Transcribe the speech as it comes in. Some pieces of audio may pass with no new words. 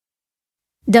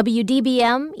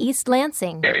WDBM East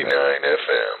Lansing. 89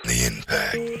 FM. The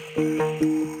Impact.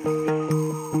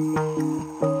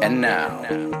 And now,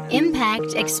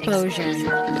 Impact Exposure.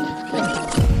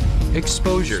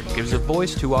 Exposure gives a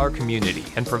voice to our community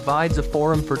and provides a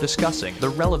forum for discussing the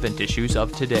relevant issues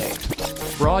of today.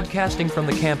 Broadcasting from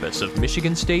the campus of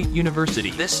Michigan State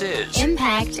University, this is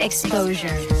Impact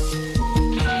Exposure.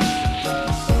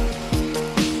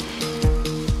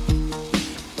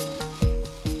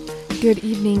 Good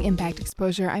evening, Impact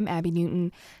Exposure. I'm Abby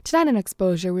Newton. Tonight on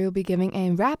Exposure, we will be giving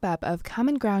a wrap-up of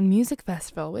Common Ground Music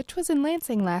Festival, which was in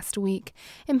Lansing last week.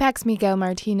 Impact's Miguel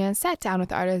Martinez sat down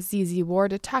with artist ZZ Ward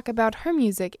to talk about her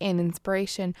music and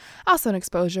inspiration. Also in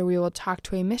Exposure, we will talk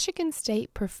to a Michigan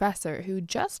State professor who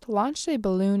just launched a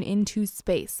balloon into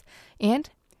space.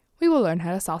 And we will learn how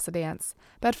to salsa dance.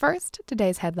 But first,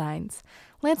 today's headlines.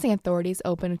 Lansing authorities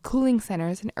opened cooling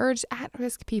centers and urged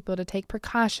at-risk people to take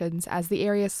precautions as the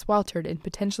area sweltered in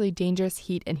potentially dangerous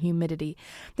heat and humidity.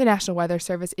 The National Weather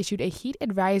Service issued a heat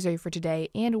advisory for today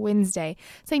and Wednesday,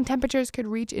 saying temperatures could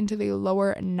reach into the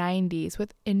lower 90s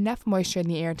with enough moisture in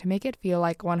the air to make it feel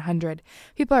like 100.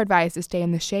 People are advised to stay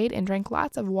in the shade and drink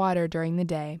lots of water during the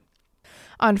day.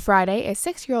 On Friday, a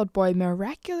 6-year-old boy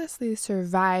miraculously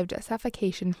survived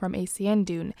suffocation from a sand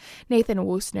dune. Nathan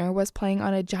Woosner was playing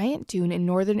on a giant dune in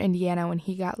northern Indiana when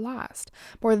he got lost.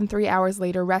 More than 3 hours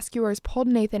later, rescuers pulled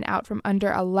Nathan out from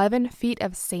under 11 feet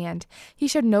of sand. He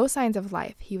showed no signs of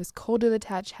life. He was cold to the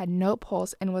touch, had no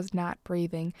pulse, and was not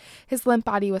breathing. His limp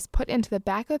body was put into the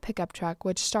back of a pickup truck,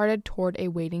 which started toward a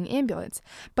waiting ambulance.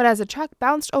 But as the truck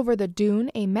bounced over the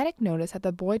dune, a medic noticed that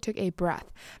the boy took a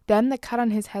breath. Then the cut on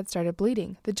his head started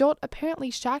bleeding. The jolt apparently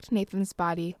shocked Nathan's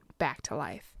body back to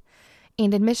life.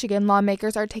 And in Michigan,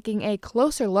 lawmakers are taking a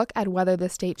closer look at whether the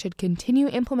state should continue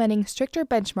implementing stricter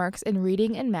benchmarks in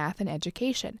reading and math and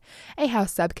education. A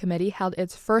House subcommittee held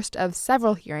its first of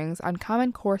several hearings on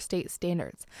Common Core state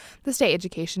standards. The State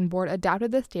Education Board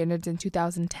adopted the standards in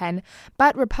 2010,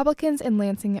 but Republicans in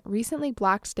Lansing recently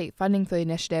blocked state funding for the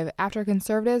initiative after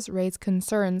conservatives raised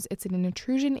concerns it's an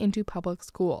intrusion into public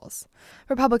schools.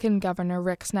 Republican Governor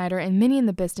Rick Snyder and many in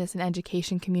the business and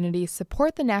education communities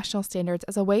support the national standards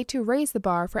as a way to raise the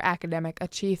bar for academic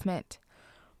achievement.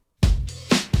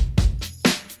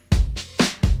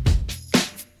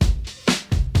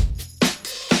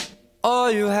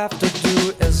 All you have to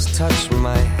do is touch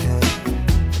my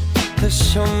hand to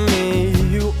show me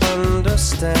you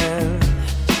understand.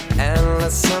 And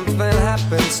unless something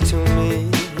happens to me,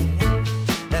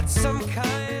 that's some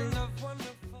kind of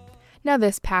wonderful. Now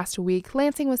this past week,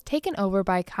 Lansing was taken over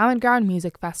by Common Ground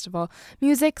Music Festival.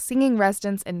 Music, singing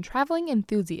residents, and traveling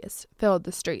enthusiasts filled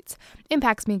the streets.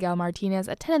 Impact's Miguel Martinez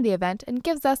attended the event and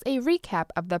gives us a recap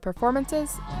of the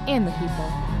performances and the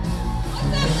people.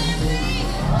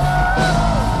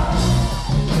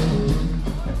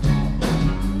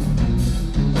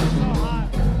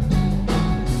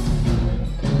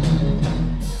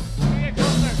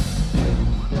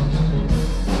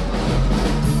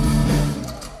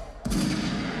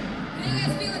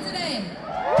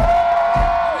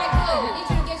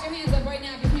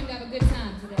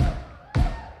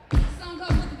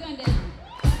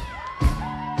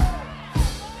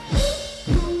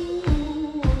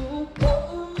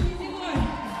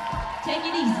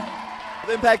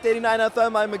 Impact 89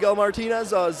 FM, I'm Miguel Martinez.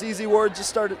 ZZ Ward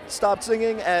just stopped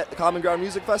singing at the Common Ground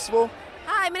Music Festival.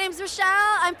 Hi, my name's Rochelle.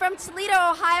 I'm from Toledo,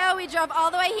 Ohio. We drove all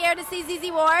the way here to see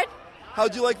ZZ Ward.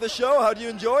 How'd you like the show? How'd you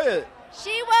enjoy it?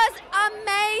 She was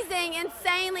amazing,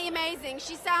 insanely amazing.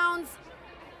 She sounds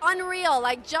unreal,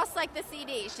 just like the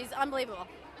CD. She's unbelievable.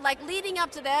 Leading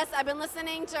up to this, I've been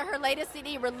listening to her latest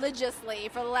CD religiously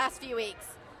for the last few weeks.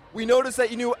 We noticed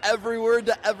that you knew every word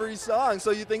to every song,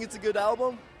 so you think it's a good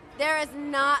album? There is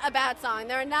not a bad song.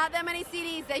 There are not that many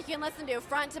CDs that you can listen to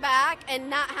front to back and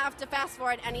not have to fast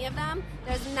forward any of them.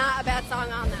 There's not a bad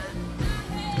song on that.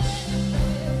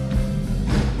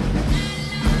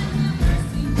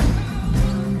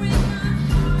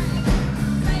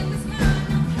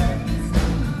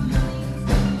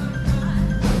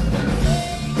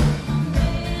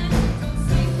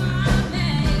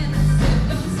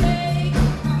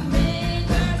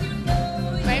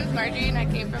 My name's Margie and I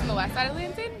came from the west side of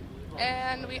Lansing.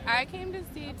 And I came to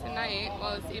see tonight,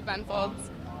 to see Ben Folds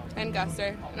and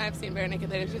Guster, and I've seen Bare Naked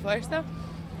Ladies before, so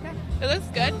yeah, it looks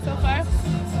good so far.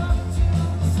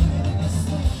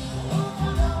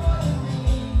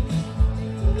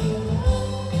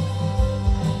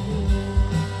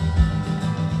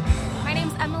 My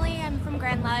name's Emily, I'm from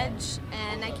Grand Ledge,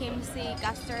 and I came to see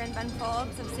Guster and Ben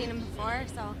Folds. I've seen him before,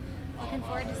 so looking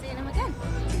forward to seeing him again.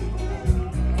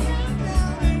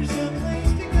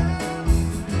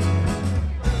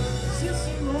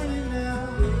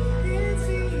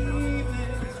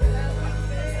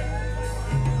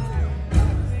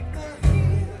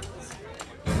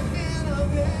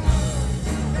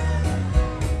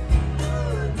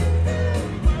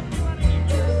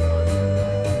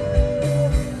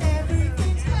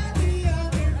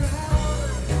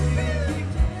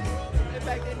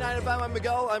 I'm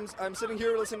Miguel. I'm sitting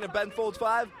here listening to Ben Folds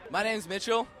 5. My name's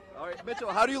Mitchell. All right, Mitchell,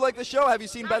 how do you like the show? Have you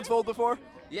seen Ben Folds before?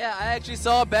 Yeah, I actually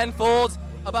saw Ben Folds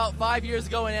about 5 years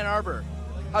ago in Ann Arbor.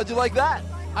 How'd you like that?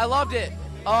 I loved it.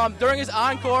 During his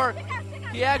encore,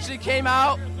 he actually came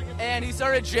out and he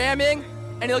started jamming,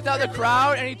 and he looked out at the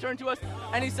crowd and he turned to us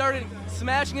and he started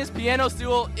smashing his piano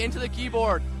stool into the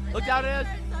keyboard. Looked at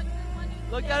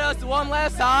us one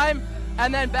last time,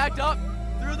 and then backed up,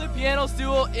 threw the piano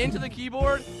stool into the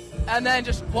keyboard, and then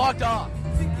just walked off.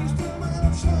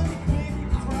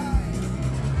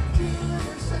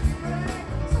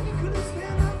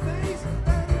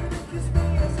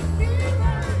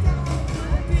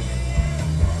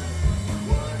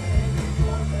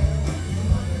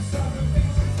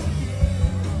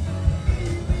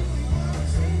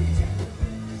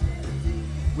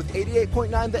 With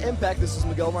 88.9 The Impact, this is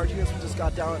Miguel Martinez. We just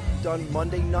got done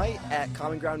Monday night at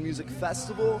Common Ground Music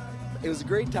Festival. It was a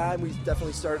great time. We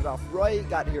definitely started off right,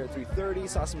 got here at 3:30,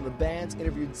 saw some of the bands,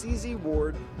 interviewed ZZ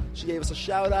Ward. She gave us a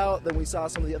shout out. Then we saw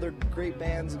some of the other great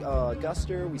bands,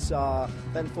 Guster. We saw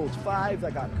Ben Folds 5,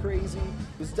 that got crazy.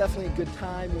 It was definitely a good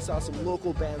time. We saw some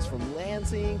local bands from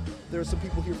Lansing. There were some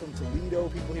people here from Toledo,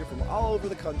 people here from all over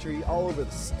the country, all over the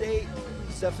state.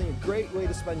 It's definitely a great way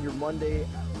to spend your Monday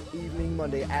evening,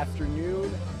 Monday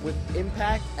afternoon with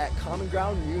Impact at Common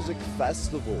Ground Music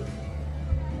Festival.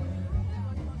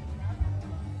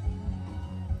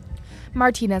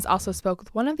 Martinez also spoke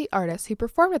with one of the artists who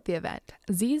performed at the event,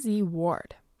 ZZ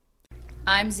Ward.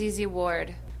 I'm ZZ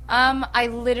Ward. I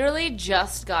literally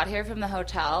just got here from the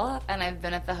hotel, and I've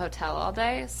been at the hotel all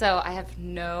day, so I have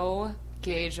no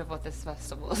gauge of what this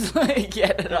festival is like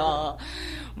yet at all.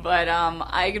 But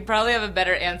I could probably have a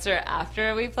better answer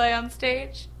after we play on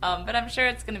stage. But I'm sure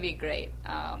it's going to be great.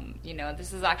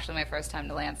 This is actually my first time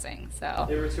to Lansing. So.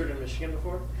 You ever toured in Michigan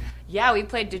before? Yeah, we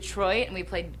played Detroit and we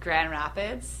played Grand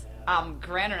Rapids.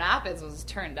 Grand Rapids was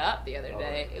turned up the other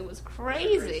day. It was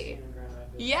crazy.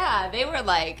 Yeah, they were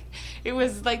like, it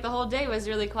was like the whole day was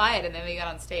really quiet, and then we got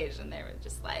on stage and they were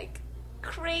just like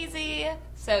crazy.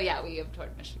 So yeah, we have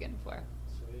toured Michigan before.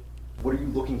 What are you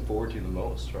looking forward to the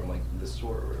most from this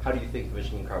tour? How do you think the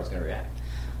Michigan crowd is going to react?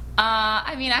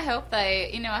 I hope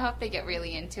they get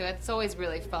really into it. It's always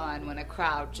really fun when a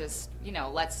crowd just,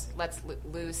 lets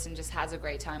loose and just has a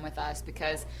great time with us,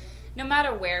 because no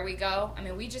matter where we go,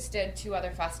 we just did 2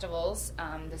 other festivals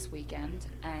this weekend,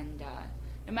 and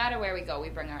no matter where we go, we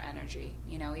bring our energy.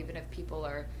 Even if people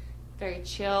are very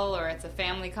chill or it's a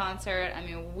family concert,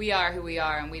 we are who we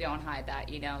are, and we don't hide that,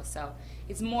 So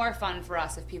it's more fun for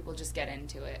us if people just get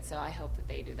into it. So I hope that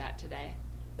they do that today.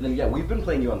 And then, we've been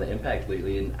playing you on the Impact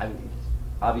lately, and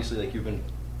obviously, you've been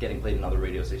getting played in other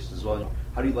radio stations as well.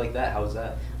 How do you like that? How is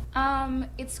that?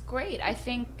 It's great. I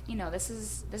think, this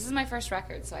is my first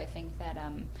record, so I think that,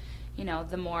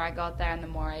 the more I go out there and the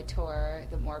more I tour,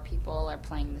 the more people are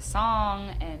playing the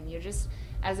song, and you're just,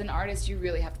 as an artist, you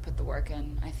really have to put the work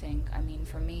in, I think.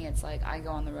 For me, it's like I go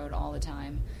on the road all the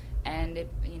time, and it,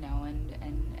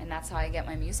 and that's how I get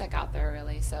my music out there,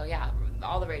 really. So yeah,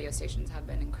 all the radio stations have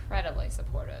been incredibly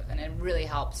supportive, and it really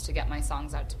helps to get my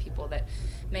songs out to people that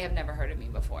may have never heard of me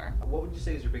before. What would you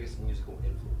say is your biggest musical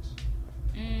influence?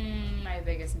 My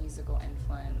biggest musical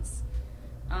influence.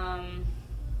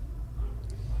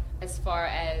 As far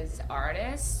as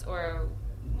artists, or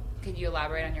could you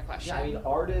elaborate on your question? Yeah,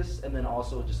 artists, and then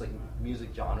also just music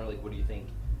genre. What do you think?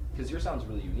 Because your sound's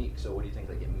really unique. So what do you think?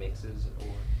 It mixes, or?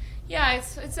 Yeah,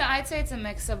 I'd say it's a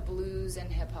mix of blues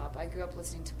and hip hop. I grew up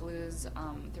listening to blues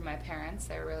through my parents.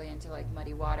 They were really into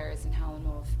Muddy Waters and Howlin'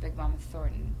 Wolf, Big Mama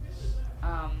Thornton,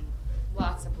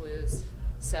 lots of blues.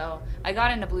 So I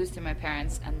got into blues through my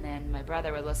parents, and then my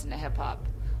brother would listen to hip hop.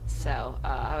 So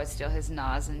I would steal his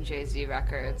Nas and Jay-Z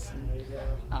records, and,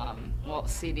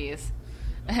 CDs,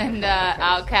 and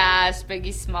Outkast,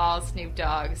 Biggie Smalls, Snoop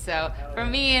Dogg. So for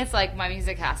me, it's my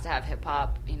music has to have hip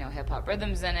hop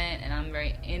rhythms in it, and I'm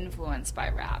very influenced by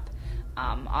rap.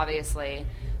 Obviously,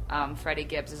 Freddie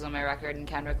Gibbs is on my record, and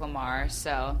Kendrick Lamar.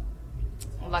 So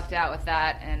I lucked out with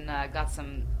that, and got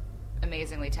some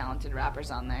amazingly talented rappers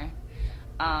on there.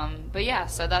 But yeah,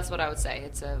 so that's what I would say.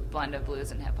 It's a blend of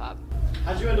blues and hip hop.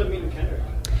 How'd you end up meeting Kendrick?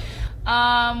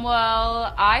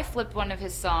 Well, I flipped one of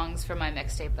his songs for my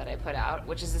mixtape that I put out,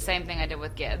 which is the same thing I did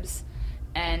with Gibbs.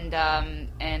 And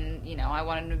I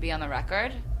wanted him to be on the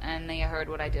record, and they heard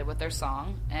what I did with their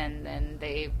song, and then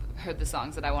they heard the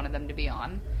songs that I wanted them to be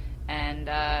on. And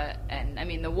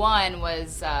the one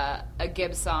was a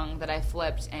Gibbs song that I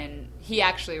flipped, and he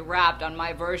actually rapped on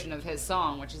my version of his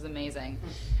song, which is amazing.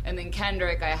 And then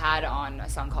Kendrick I had on a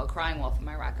song called Crying Wolf on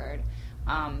my record,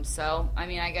 So, I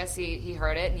mean, I guess he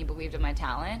heard it and he believed in my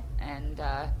talent,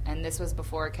 and this was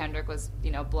before Kendrick was,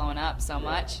 blowing up so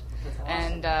much. That's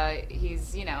awesome. And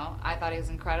he's, I thought he was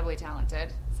incredibly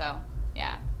talented. So,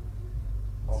 yeah.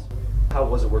 How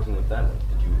was it working with them?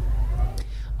 Did you?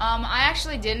 I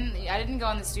actually didn't. I didn't go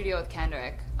in the studio with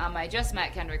Kendrick. I just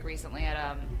met Kendrick recently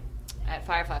at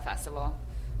Firefly Festival.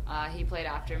 He played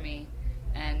after me,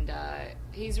 and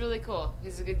he's really cool.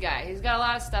 He's a good guy. He's got a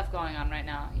lot of stuff going on right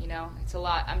now. It's a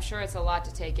lot. I'm sure it's a lot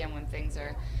to take in when things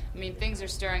are. Things are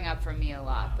stirring up for me a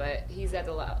lot, but he's at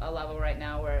a level right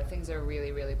now where things are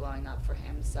really, really blowing up for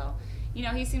him. So,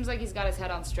 he seems like he's got his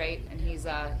head on straight, and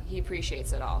he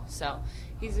appreciates it all. So,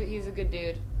 he's a good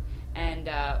dude. And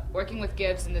working with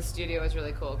Gibbs in the studio was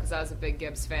really cool because I was a big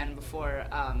Gibbs fan before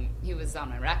he was on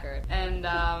my record. And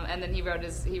then he wrote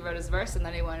his verse, and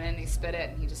then he went in and he spit it,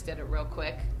 and he just did it real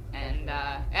quick. And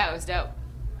it was dope.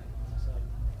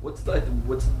 What's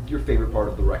your favorite part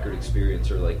of the record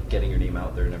experience, or like getting your name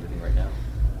out there and everything right now?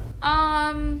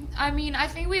 I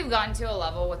think we've gotten to a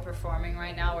level with performing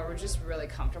right now where we're just really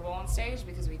comfortable on stage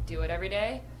because we do it every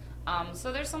day.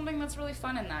 So there's something that's really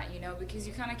fun in that, because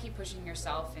you kind of keep pushing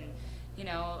yourself, and,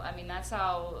 that's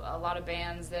how a lot of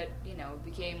bands that,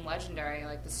 became legendary,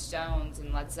 like the Stones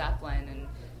and Led Zeppelin and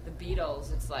the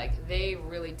Beatles, it's like they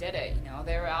really did it,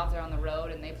 they were out there on the road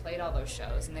and they played all those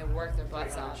shows and they worked their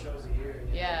butts off.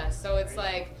 Yeah, so it's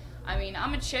like,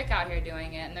 I'm a chick out here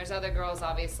doing it, and there's other girls,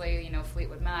 obviously,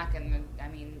 Fleetwood Mac, and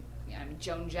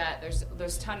Joan Jett,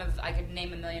 there's a ton of, I could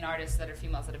name a million artists that are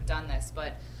females that have done this,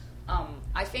 but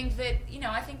I think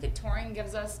that touring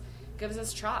gives us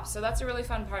chops, so that's a really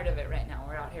fun part of it right now.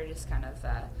 We're out here just kind of,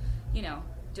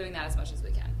 doing that as much as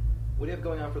we can. What do you have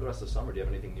going on for the rest of the summer? Do you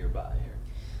have anything nearby here?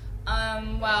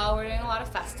 Well, we're doing a lot of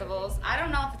festivals. I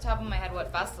don't know off the top of my head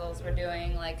what festivals we're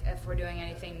doing, like if we're doing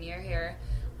anything near here.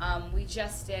 We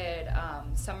just did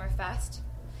Summerfest,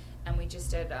 and we just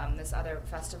did this other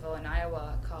festival in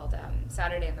Iowa called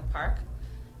Saturday in the Park.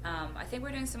 I think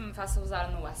we're doing some festivals out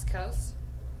on the West Coast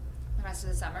the rest of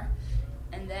the summer.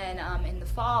 And then in the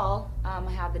fall, I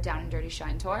have the Down and Dirty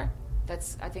Shine tour.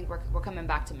 I think we're coming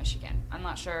back to Michigan. I'm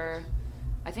not sure.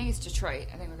 I think it's Detroit.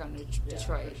 I think we're going to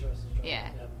Detroit. Yeah.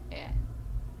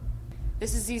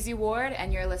 This is ZZ Ward,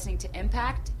 and you're listening to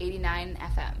Impact 89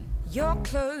 FM. Your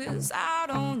clothes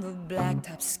out on the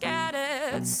blacktop,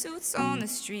 scattered suits on the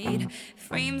street,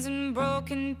 frames and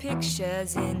broken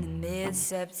pictures in the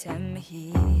mid-September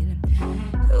heat.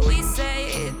 We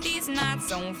say these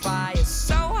nights on fire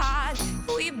so hot,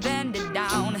 we bend it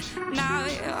down. Now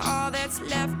all that's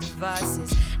left of us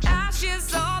is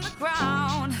ashes on the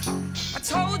ground. I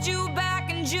told you back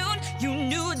in June, you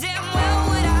knew damn well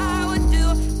what I would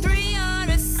do.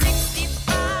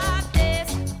 365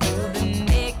 days, you've been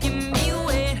making me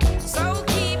wait. So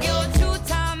keep your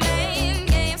two-time main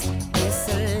games. It's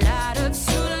a lot of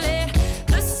too late.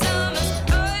 The summer's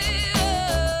over.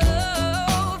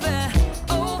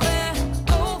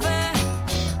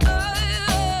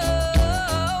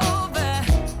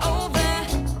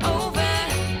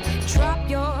 Drop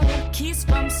your keys.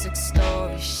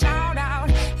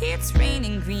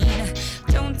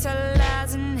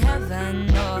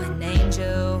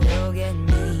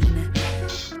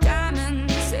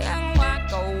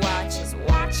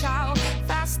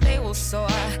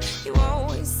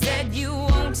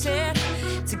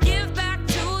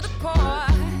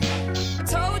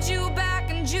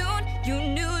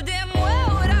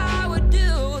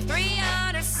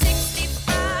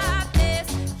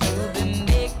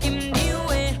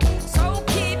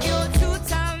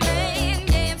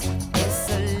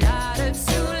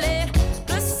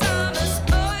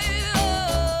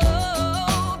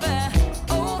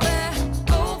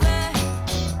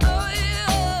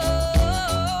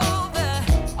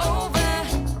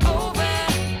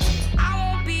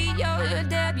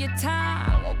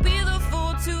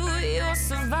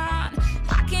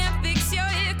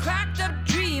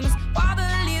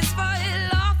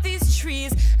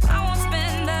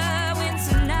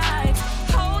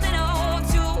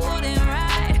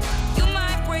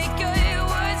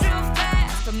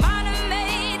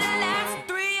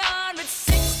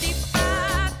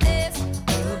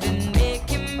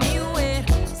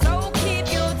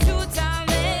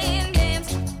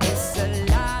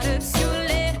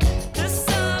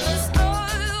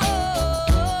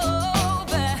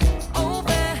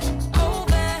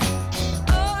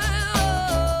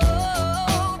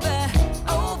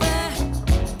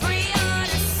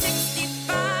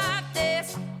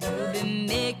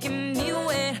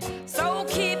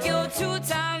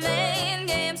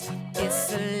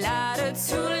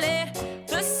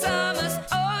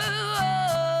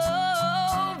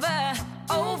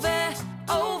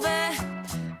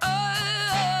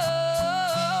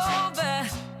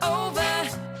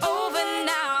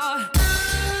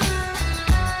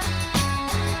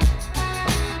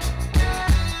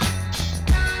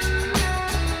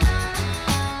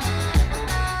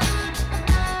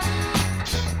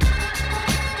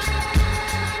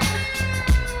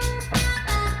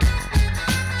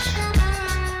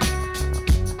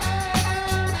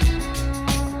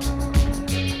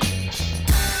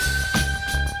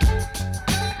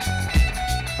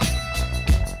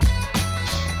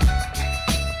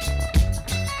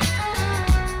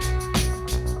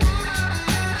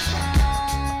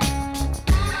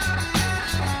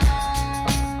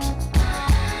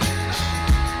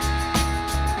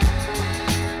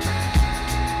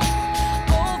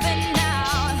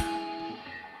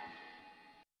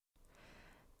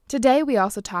 Today, we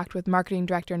also talked with Marketing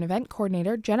Director and Event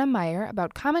Coordinator Jenna Meyer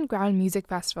about Common Ground Music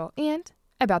Festival and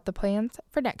about the plans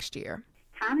for next year.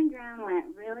 Common Ground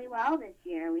went really well this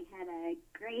year. We had a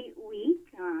great week.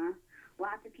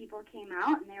 Lots of people came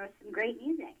out, and there was some great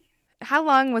music. How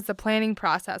long was the planning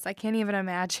process? I can't even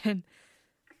imagine.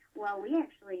 Well, we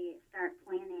actually start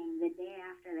planning the day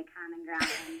after the Common Ground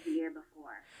ends the year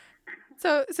before.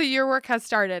 So your work has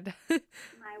started.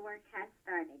 My work has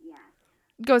started, yes.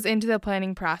 Goes into the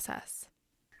planning process.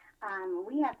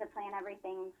 We have to plan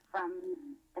everything from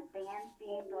the bands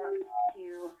being booked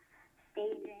to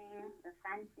staging, the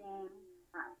fencing,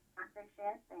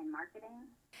 sponsorship, and marketing.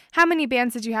 How many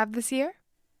bands did you have this year?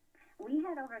 We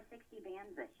had over 60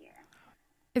 bands this year.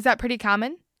 Is that pretty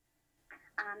common?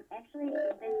 Actually,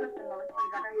 this was the most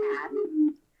we've ever had.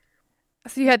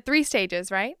 So you had 3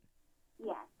 stages, right?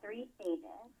 Yes, 3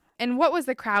 stages. And what was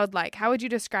the crowd like? How would you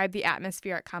describe the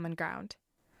atmosphere at Common Ground?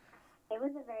 It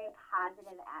was a very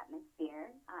positive atmosphere.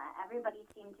 Everybody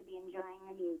seemed to be enjoying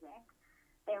the music.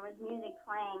 There was music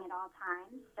playing at all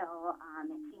times, so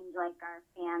it seemed like our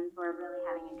fans were really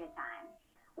having a good time.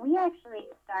 We actually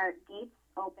gates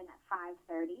open at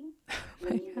 5:30.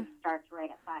 The music starts right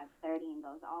at 5:30 and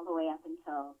goes all the way up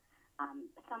until,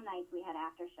 some nights we had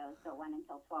after shows, so it went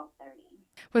until 12:30.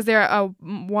 Was there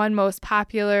one most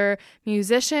popular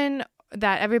musician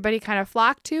that everybody kind of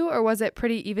flocked to, or was it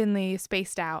pretty evenly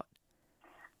spaced out?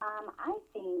 I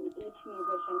think each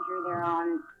musician drew their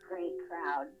own great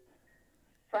crowd.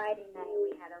 Friday night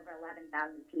we had over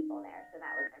 11,000 people there, so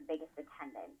that was our biggest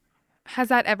attendance. Has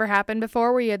that ever happened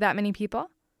before where you had that many people?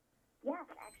 Yes,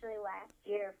 actually last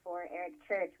year for Eric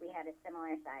Church we had a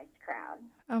similar sized crowd.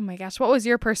 Oh my gosh, what was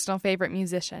your personal favorite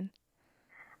musician?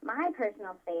 My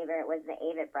personal favorite was the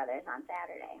Avett Brothers on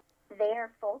Saturday. They're a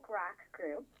folk rock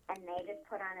group, and they just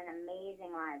put on an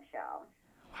amazing live show.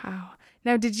 Wow.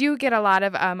 Now, did you get a lot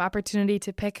of opportunity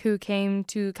to pick who came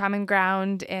to Common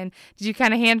Ground, and did you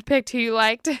kind of handpick who you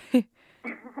liked? Actually,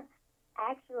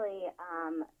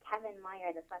 Kevin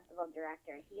Meyer, the festival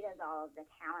director, he does all of the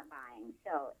talent buying,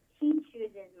 so he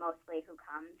chooses mostly who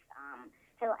comes.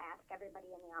 He'll ask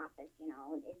everybody in the office,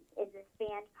 is this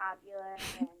band popular,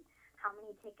 and how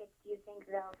many tickets do you think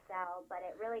they'll sell? But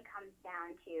it really comes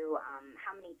down to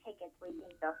how many tickets we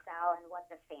think they'll sell and what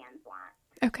the fans want.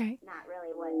 Okay. Not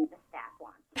really what the staff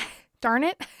wants. Darn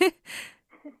it.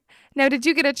 Now, did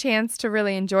you get a chance to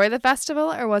really enjoy the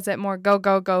festival, or was it more go,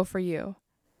 go, go for you?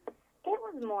 It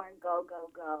was more go, go,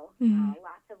 go. Mm-hmm.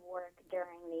 Lots of work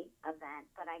during the event,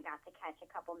 but I got to catch a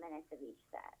couple minutes of each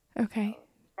set. Okay. So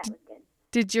that was good.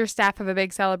 Did your staff have a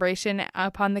big celebration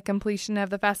upon the completion of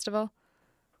the festival?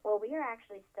 Well, we are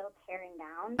actually still tearing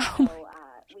down, so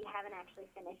we haven't actually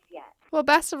finished yet. Well,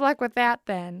 best of luck with that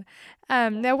then.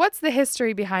 Now, what's the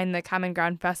history behind the Common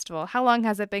Ground Festival? How long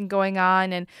has it been going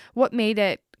on, and what made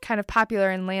it kind of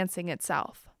popular in Lansing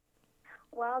itself?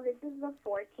 Well, this is the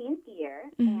 14th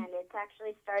year, and it's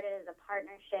actually started as a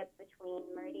partnership between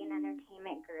Meridian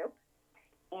Entertainment Group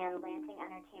and Lansing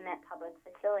Entertainment Public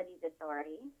Facilities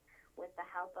Authority with the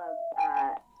help of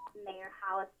Mayor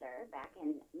Hollister back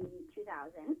in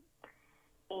 2000.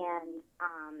 And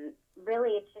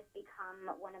really, it's just become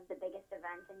one of the biggest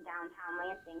events in downtown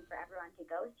Lansing for everyone to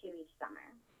go to each summer.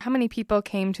 How many people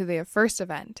came to the first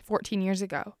event 14 years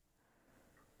ago?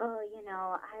 Oh,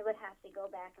 I would have to go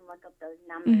back and look up those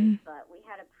numbers, but we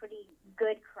had a pretty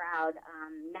good crowd.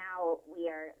 Now we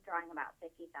are drawing about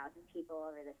 50,000 people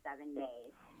over the 7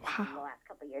 days. Wow. The last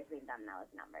couple of years we've done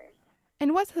those numbers.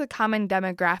 And what's the common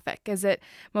demographic? Is it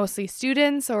mostly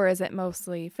students, or is it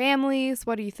mostly families?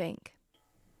 What do you think?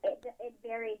 It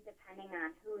varies depending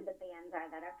on who the bands are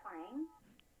that are playing.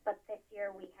 But this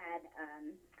year we had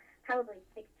probably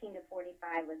 16 to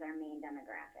 45 was our main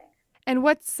demographic. And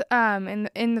what's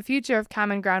in the future of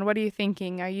Common Ground, what are you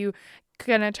thinking? Are you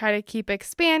going to try to keep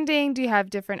expanding? Do you have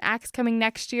different acts coming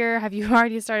next year? Have you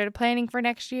already started planning for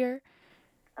next year?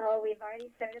 Oh, we've already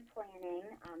started planning.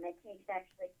 It takes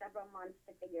actually several months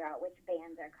to figure out which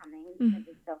bands are coming because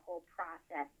it's the whole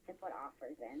process to put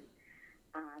offers in.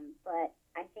 But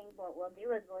I think what we'll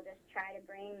do is we'll just try to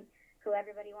bring who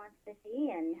everybody wants to see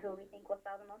and who we think will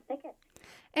sell the most tickets.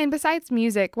 And besides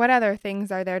music, what other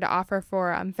things are there to offer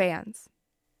for fans?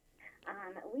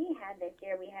 We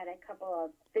had a couple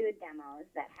of food demos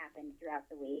that happened throughout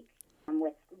the week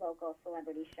with local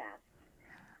celebrity chefs.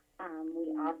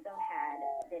 We also had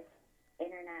this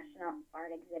international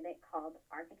art exhibit called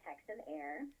Architects of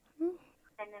Air.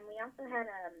 And then we also had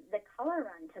the color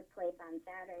run took place on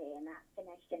Saturday, and that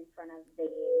finished in front of the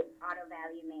Auto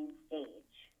Value main stage.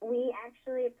 We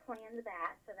actually planned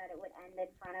that so that it would end in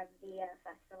front of the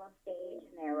festival stage,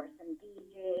 and there were some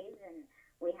DJs and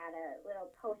we had a little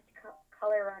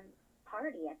post-color run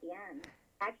party at the end.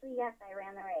 Actually, yes, I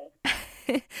ran the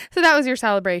race. So that was your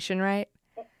celebration, right?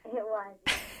 It was.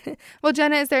 Well,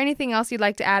 Jenna, is there anything else you'd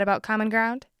like to add about Common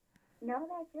Ground? No,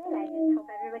 that's it. I just hope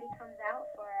everybody comes out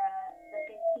for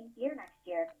the 15th year next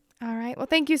year. All right. Well,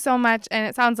 thank you so much. And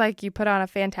it sounds like you put on a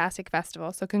fantastic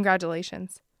festival, so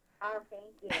congratulations. Oh,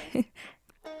 thank you.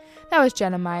 That was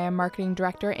Jenna Maya, Marketing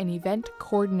Director and Event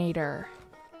Coordinator.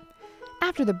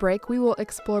 After the break, we will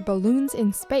explore balloons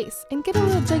in space and get a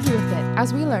little jiggy with it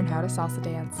as we learn how to salsa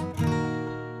dance.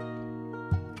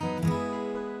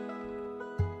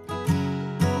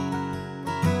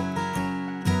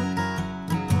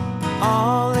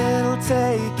 All it'll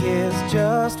take is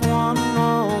just one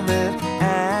moment,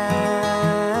 and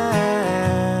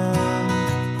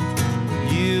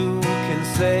you can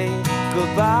say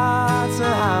goodbye to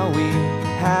how we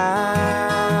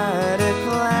had it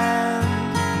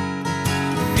planned.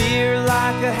 Fear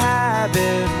like a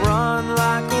habit, run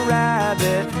like a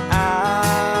rabbit,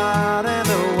 out and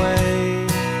away,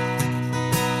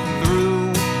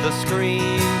 through the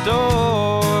screen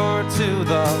door to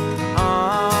the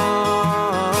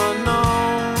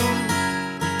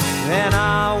and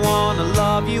I wanna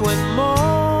love you and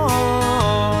more.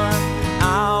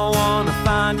 I wanna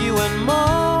find you and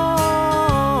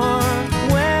more.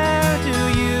 Where do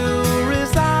you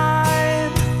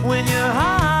reside when you're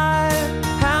high?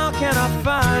 How can I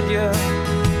find you?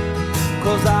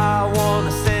 'Cause I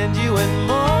wanna send you and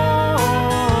more.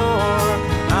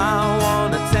 I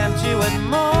wanna tempt you and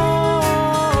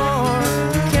more.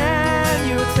 Can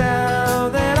you tell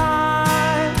that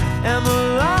I am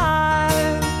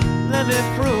alive? Let me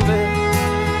prove it.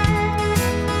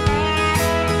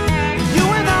 You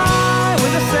and I,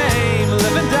 we're the same.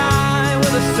 Live and die,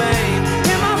 we're the same.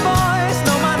 Hear my voice,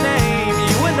 know my name.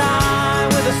 You and I,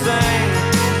 we're the same.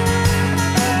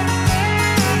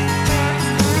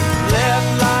 Live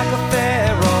like a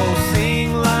pharaoh, sing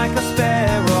like a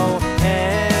sparrow.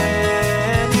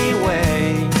 Anyway,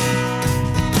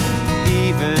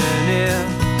 even if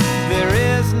there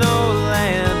is no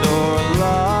land or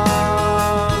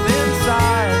love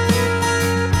inside,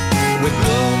 we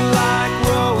bloom like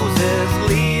roses,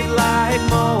 lead like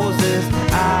Moses,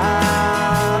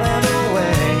 out and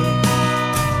away,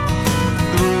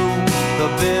 through the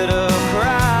bitter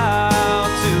crowd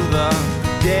to the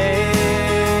daylight.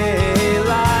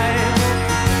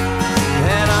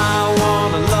 And I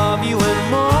wanna love you and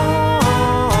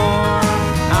more.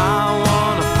 I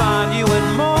wanna find you and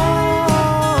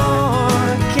more.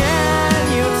 Can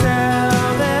you tell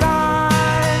that I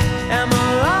am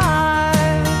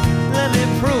alive? Let me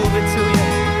prove it to you.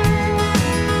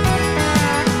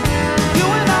 You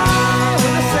and I,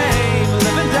 we're the same.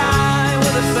 Live and die,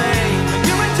 we're the same.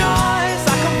 You rejoice,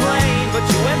 I complain, but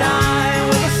you and I,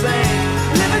 we're the same.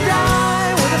 Live and die,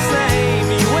 we're the same.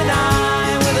 You and I,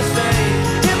 we're the same.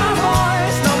 Hear my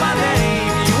voice, know my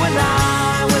name. You and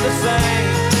I, we're the same.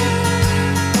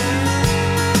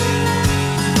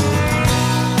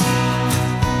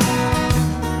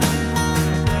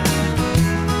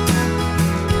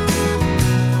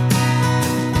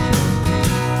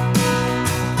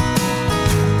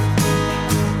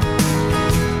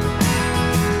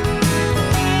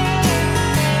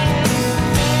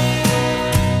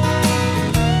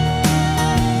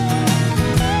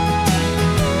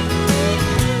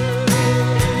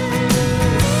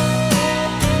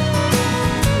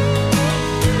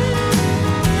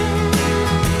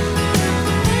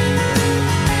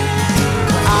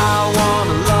 I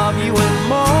wanna love you and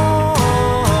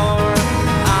more.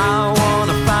 I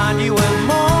wanna find you and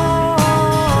more.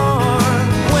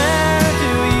 Where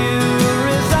do you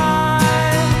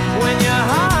reside when you're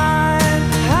high?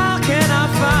 How can I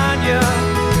find you?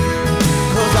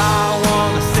 'Cause I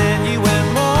wanna send you and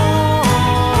more.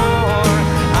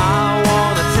 I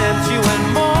wanna tempt you and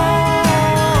more.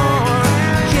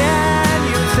 Can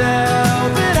you tell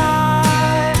that I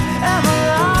am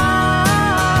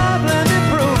alive? Let me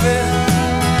prove it.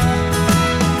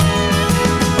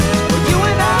 You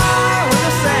and I, we're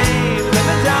the same. Live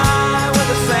and die, we're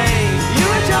the same. You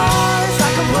rejoice, I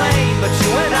complain, but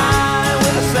you and I,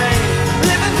 we're the same.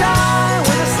 Live and die,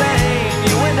 we're the same.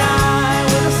 You and I,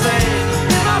 we're the same.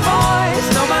 Hear my voice,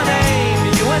 know my name.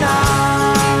 You and I.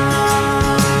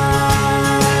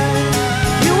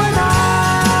 You and I.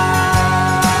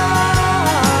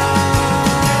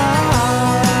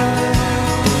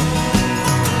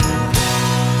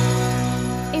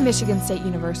 A Michigan State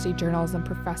University journalism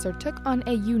professor took on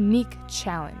a unique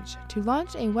challenge to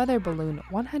launch a weather balloon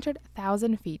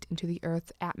 100,000 feet into the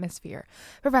Earth's atmosphere.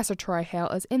 Professor Troy Hale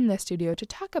is in the studio to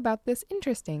talk about this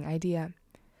interesting idea.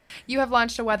 You have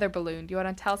launched a weather balloon. Do you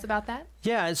want to tell us about that?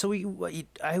 Yeah, so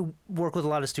I work with a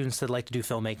lot of students that like to do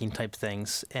filmmaking type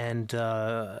things, and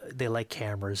they like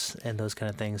cameras and those kind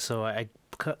of things. So I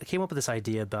came up with this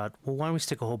idea about, well, why don't we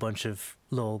stick a whole bunch of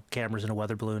little cameras in a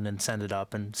weather balloon and send it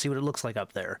up and see what it looks like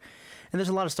up there. And there's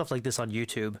a lot of stuff like this on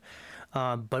YouTube.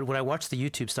 But when I watched the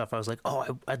YouTube stuff, I was like,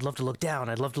 oh, I'd love to look down.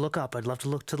 I'd love to look up. I'd love to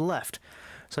look to the left.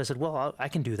 So I said, well, I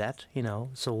can do that,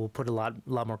 so we'll put a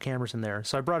lot more cameras in there.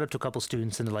 So I brought it up to a couple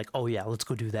students, and they're like, oh, yeah, let's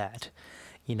go do that.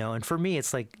 And for me,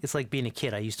 it's like being a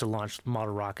kid. I used to launch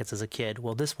model rockets as a kid.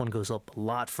 Well, this one goes up a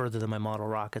lot further than my model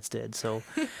rockets did. So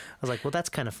I was like, well, that's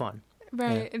kind of fun.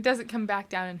 Right. Yeah. It doesn't come back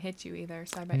down and hit you either,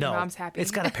 so I bet your mom's happy.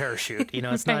 It's got a parachute.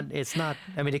 It's not,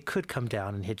 I mean, it could come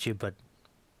down and hit you, but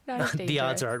the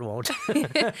odds are it won't.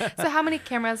 So how many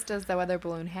cameras does the weather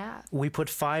balloon have? We put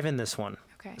 5 in this one.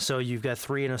 Okay. So you've got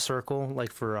 3 in a circle,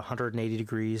 like for 180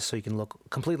 degrees, so you can look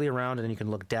completely around, and then you can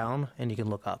look down, and you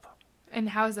can look up. And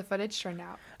how has the footage turned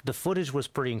out? The footage was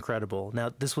pretty incredible.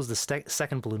 Now, this was the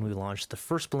second balloon we launched. The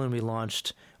first balloon we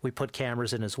launched, we put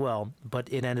cameras in as well,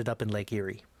 but it ended up in Lake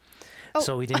Erie. Oh.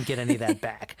 So we didn't get any of that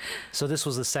back. So this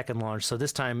was the second launch. So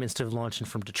this time, instead of launching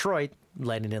from Detroit,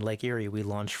 landing in Lake Erie, we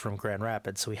launched from Grand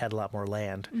Rapids. So we had a lot more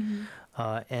land. Mm-hmm.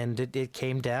 And it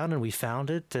came down, and we found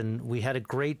it, and we had a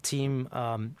great team.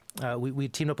 We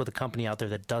teamed up with a company out there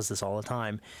that does this all the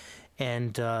time,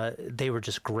 and they were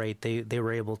just great. They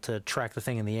were able to track the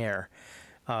thing in the air.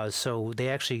 So they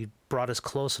actually brought us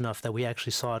close enough that we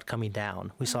actually saw it coming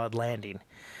down. We saw it landing.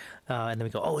 And then we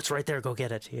go, oh, it's right there. Go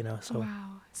get it. So, wow.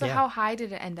 So yeah. How high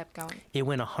did it end up going? It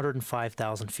went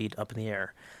 105,000 feet up in the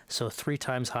air. So 3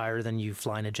 times higher than you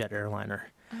fly in a jet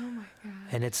airliner. Oh, my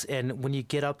God. And when you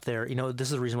get up there, this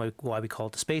is the reason why we call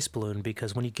it the space balloon,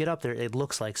 because when you get up there, it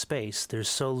looks like space. There's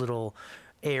so little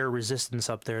air resistance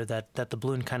up there that the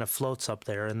balloon kind of floats up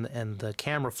there, and the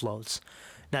camera floats.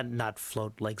 Not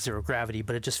float like zero gravity,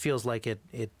 but it just feels like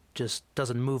it just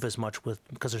doesn't move as much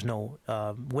because there's no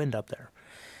wind up there.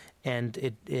 And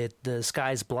the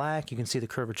sky's black. You can see the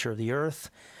curvature of the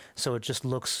Earth, so it just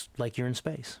looks like you're in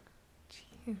space.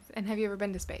 Jeez. And have you ever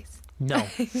been to space? No.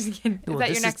 Is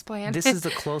that your next plan? This is the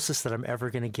closest that I'm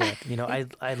ever going to get.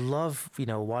 I love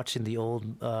watching the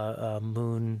old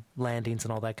moon landings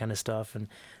and all that kind of stuff, and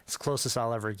it's the closest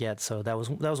I'll ever get. So that was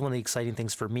one of the exciting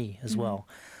things for me as well.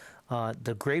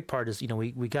 The great part is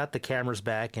we got the cameras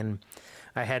back, and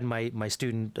I had my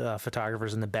student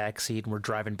photographers in the back seat, and we're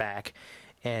driving back.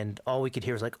 And all we could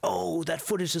hear was like, oh, that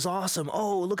footage is awesome.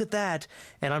 Oh, look at that.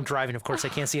 And I'm driving. Of course, I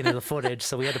can't see any of the footage,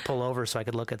 so we had to pull over so I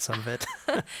could look at some of it.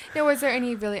 Now, was there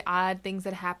any really odd things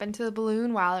that happened to the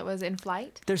balloon while it was in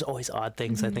flight? There's always odd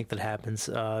things, I think, that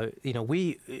happens.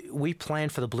 We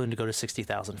planned for the balloon to go to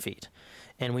 60,000 feet.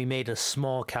 And we made a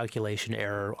small calculation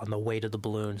error on the weight of the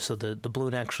balloon. So the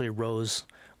balloon actually rose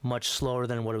much slower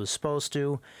than what it was supposed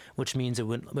to, which means it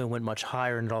went much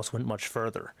higher, and it also went much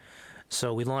further.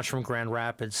 So we launched from Grand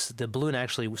Rapids. The balloon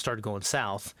actually started going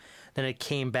south. Then it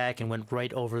came back and went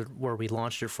right over where we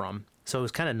launched it from. So it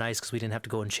was kind of nice because we didn't have to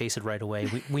go and chase it right away.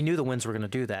 We knew the winds were going to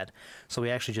do that. So we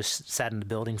actually just sat in the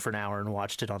building for an hour and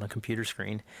watched it on a computer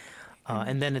screen.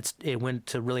 And then it went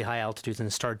to really high altitudes and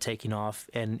it started taking off.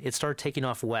 And it started taking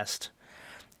off west.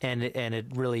 And it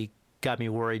really got me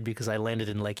worried because I landed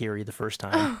in Lake Erie the first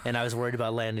time. And I was worried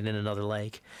about landing in another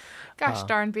lake. Gosh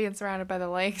darn, being surrounded by the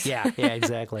lakes. Yeah,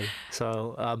 exactly.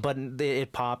 So, but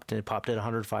it popped, and it popped at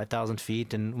 105,000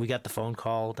 feet, and we got the phone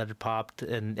call that it popped,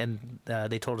 and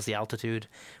they told us the altitude.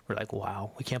 We're like,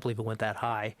 wow, we can't believe it went that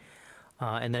high.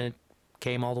 And then it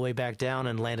came all the way back down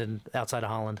and landed outside of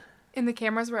Holland. And the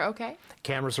cameras were okay?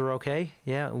 Cameras were okay,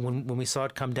 yeah. When we saw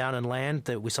it come down and land,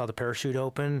 we saw the parachute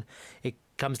open. It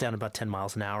comes down about 10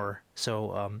 miles an hour,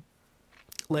 so...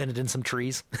 landed in some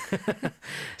trees.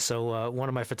 So one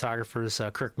of my photographers,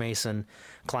 Kirk Mason,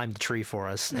 climbed the tree for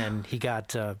us, and he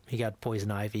got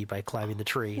poison ivy by climbing the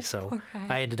tree. So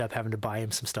I ended up having to buy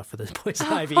him some stuff for the poison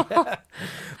ivy.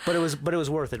 But it was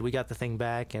worth it. We got the thing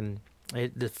back, and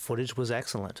the footage was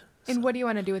excellent. And what do you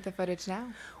want to do with the footage now?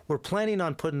 We're planning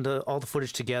on putting all the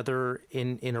footage together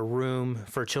in a room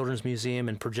for a children's museum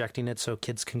and projecting it so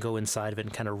kids can go inside of it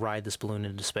and kind of ride this balloon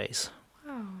into space.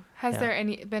 Has there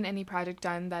been any project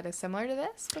done that is similar to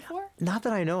this before? Not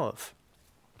that I know of.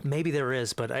 Maybe there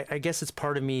is, but I guess it's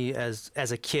part of me as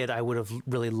a kid. I would have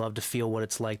really loved to feel what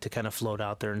it's like to kind of float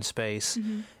out there in space.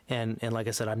 And like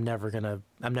I said, I'm never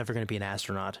gonna be an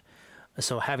astronaut.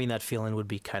 So having that feeling would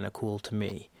be kind of cool to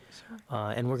me. Sure.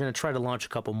 And we're going to try to launch a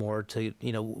couple more.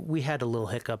 We had a little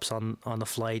hiccups on the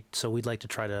flight, so we'd like to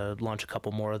try to launch a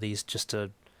couple more of these just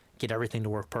to get everything to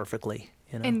work perfectly.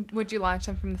 You know? And would you launch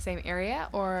them from the same area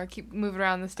or keep moving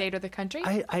around the state or the country?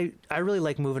 I really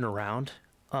like moving around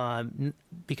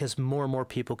because more and more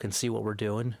people can see what we're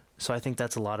doing. So I think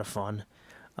that's a lot of fun.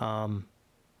 And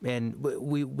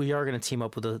we are going to team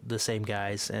up with the same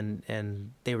guys,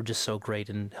 and they were just so great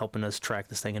in helping us track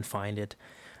this thing and find it.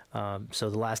 So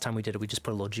the last time we did it, we just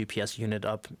put a little GPS unit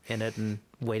up in it and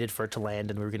waited for it to land,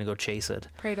 and we were going to go chase it.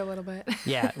 Prayed a little bit.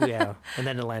 Yeah. And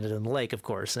then it landed in the lake, of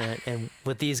course. And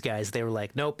with these guys, they were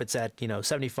like, nope, it's at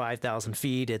 75,000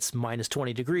 feet. It's minus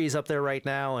 20 degrees up there right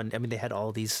now. And I mean, they had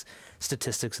all these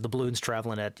statistics of the balloons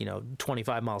traveling at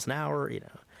 25 miles an hour.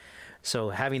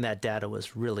 So having that data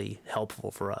was really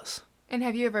helpful for us. And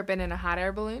have you ever been in a hot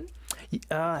air balloon?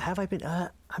 Have I been?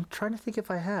 I'm trying to think if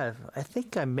I have. I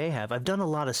think I may have. I've done a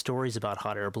lot of stories about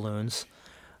hot air balloons,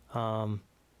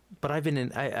 but I've been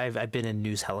in. I've been in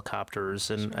news helicopters,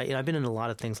 and Sure. I've been in a lot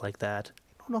of things like that.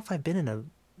 I don't know if I've been in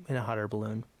a hot air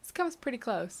balloon. This comes pretty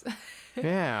close.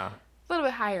 Yeah. A little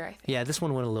bit higher, I think. Yeah, this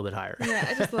one went a little bit higher.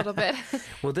 Yeah, just a little bit.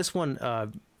 Well, this one, I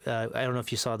don't know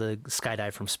if you saw the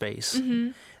skydive from space.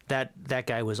 Mm-hmm. That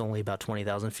guy was only about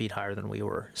 20,000 feet higher than we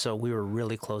were, so we were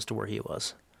really close to where he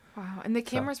was. Wow, and the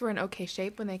cameras were in okay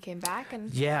shape when they came back?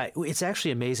 And Yeah, it's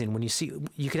actually amazing when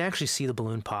you can actually see the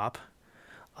balloon pop,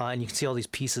 and you can see all these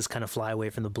pieces kind of fly away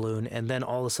from the balloon, and then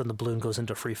all of a sudden the balloon goes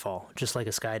into free fall, just like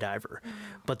a skydiver.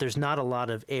 But there's not a lot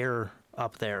of air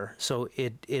up there, so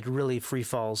it really free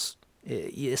falls.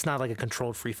 It's not like a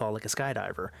controlled free fall like a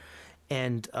skydiver.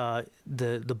 And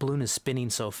the balloon is spinning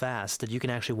so fast that you can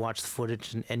actually watch the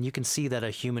footage, and you can see that a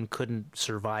human couldn't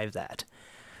survive that.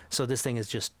 So this thing is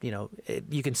just,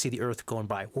 you can see the Earth going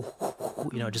by.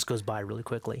 It just goes by really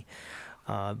quickly.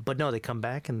 But no, they come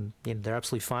back, and they're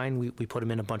absolutely fine. We put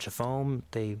them in a bunch of foam.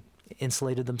 They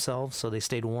insulated themselves, so they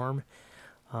stayed warm.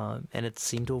 And it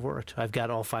seemed to have worked. I've got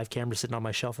all 5 cameras sitting on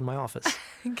my shelf in my office.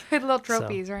 Good little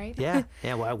trophies, right? Yeah.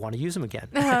 Well, I want to use them again.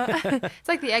 It's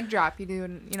like the egg drop you do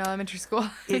in elementary school.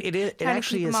 It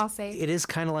actually is. Them all safe. It is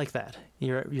kind of like that.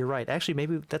 You're right. Actually,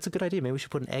 maybe that's a good idea. Maybe we should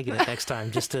put an egg in it next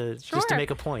time, just to make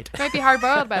a point. It might be hard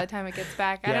boiled by the time it gets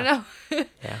back. I don't know.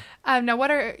 Yeah. Now, what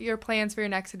are your plans for your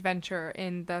next adventure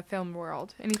in the film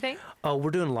world? Anything? Oh,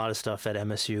 we're doing a lot of stuff at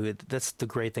MSU. That's the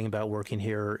great thing about working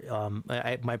here.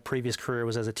 My previous career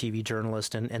was as a TV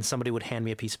journalist, and somebody would hand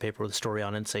me a piece of paper with a story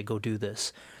on it and say, go do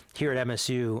this. Here at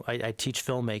MSU, I teach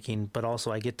filmmaking, but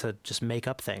also I get to just make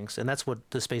up things. And that's what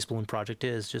the Space Balloon Project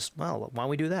is. Just, why don't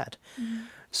we do that? Mm-hmm.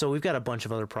 So we've got a bunch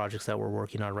of other projects that we're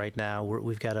working on right now.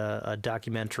 We've got a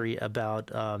documentary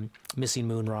about missing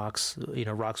moon rocks.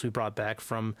 Rocks we brought back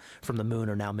from the moon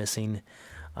are now missing.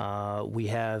 We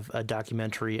have a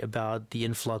documentary about the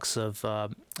influx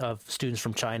of students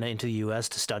from China into the U.S.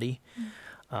 to study.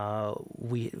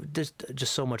 There's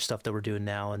just so much stuff that we're doing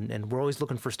now, and we're always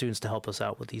looking for students to help us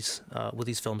out with these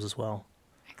films as well.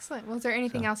 Excellent. Well, is there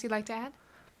anything else you'd like to add?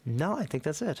 No, I think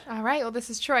that's it. All right. Well, this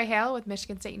is Troy Hale with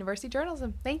Michigan State University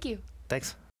Journalism. Thank you.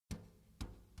 Thanks.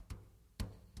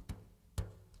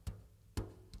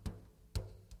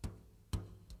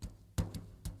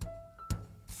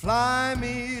 Fly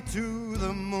me to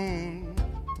the moon,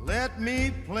 let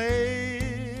me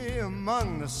play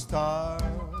among the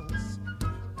stars,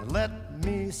 and let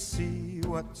me see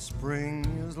what spring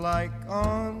is like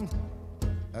on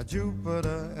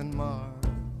Jupiter and Mars.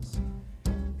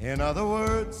 In other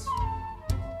words,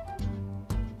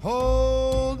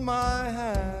 hold my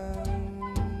hand.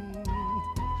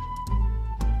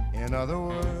 In other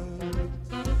words,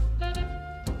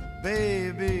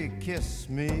 baby, kiss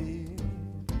me.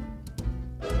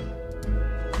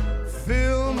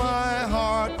 Fill my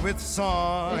heart with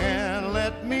song and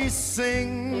let me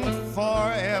sing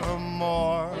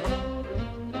forevermore.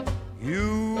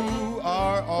 You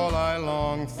are all I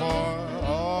long for,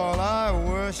 all I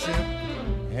worship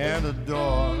and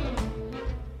adore.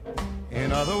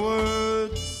 In other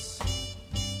words,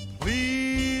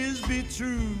 please be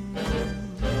true.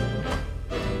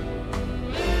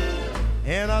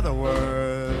 In other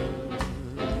words,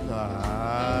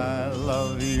 I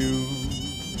love you.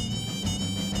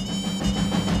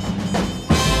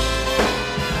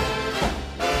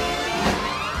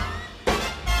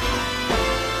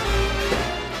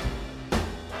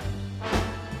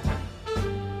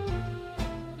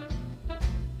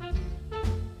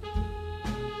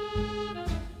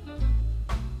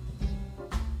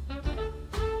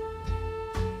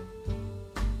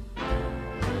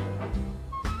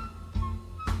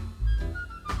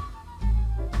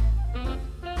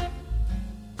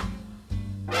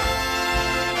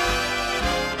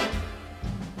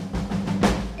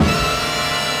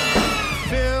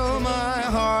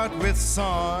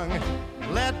 Song,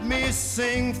 let let me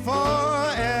sing forevermore.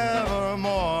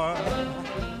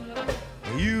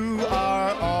 You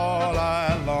are all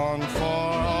I long for,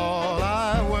 all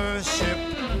I worship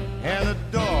and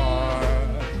adore.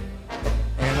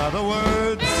 In other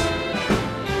words,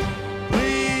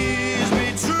 please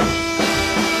be true.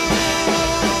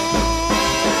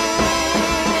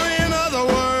 In other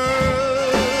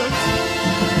words,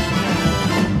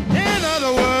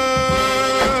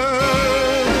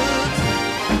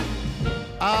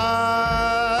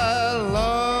 I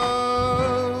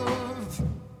love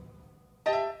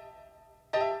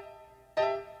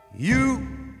you.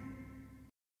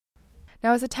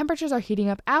 Now, as the temperatures are heating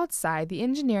up outside, the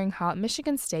engineering hall at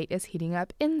Michigan State is heating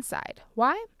up inside.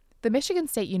 Why? The Michigan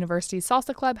State University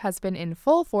Salsa Club has been in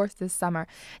full force this summer,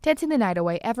 dancing the night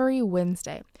away every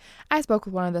Wednesday. I spoke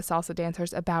with one of the salsa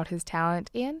dancers about his talent,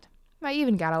 and I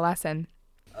even got a lesson.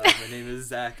 My name is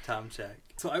Zach Tomchek.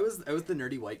 So I was the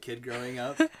nerdy white kid growing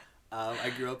up.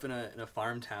 I grew up in a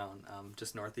farm town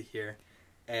just north of here,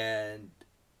 and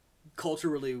culture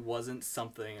really wasn't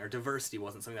something, or diversity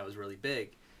wasn't something that was really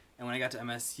big. And when I got to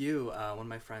MSU, one of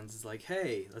my friends is like,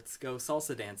 "Hey, let's go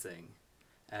salsa dancing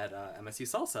at MSU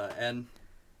Salsa." And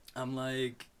I'm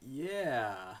like,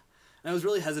 "Yeah." And I was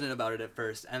really hesitant about it at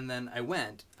first. And then I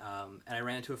went, and I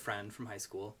ran into a friend from high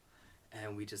school,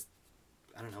 and we just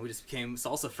became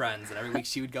salsa friends. And every week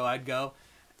she would go, I'd go.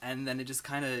 And then it just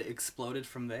kind of exploded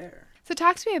from there. So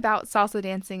talk to me about salsa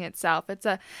dancing itself. It's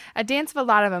a dance of a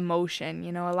lot of emotion,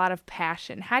 a lot of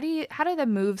passion. How do the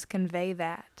moves convey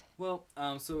that? Well,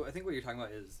 so I think what you're talking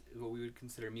about is what we would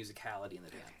consider musicality in the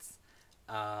dance.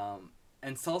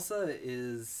 And salsa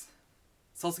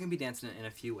can be danced in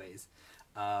a few ways.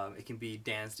 It can be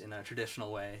danced in a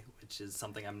traditional way, which is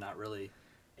something I'm not really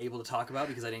able to talk about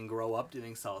because I didn't grow up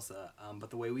doing salsa.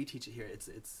 But the way we teach it here, it's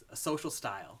a social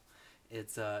style.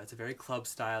 It's a very club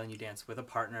style, and you dance with a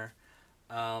partner.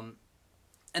 And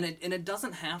it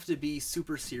doesn't have to be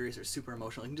super serious or super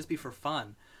emotional. It can just be for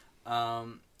fun.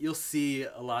 You'll see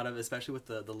a lot of, especially with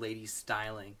the ladies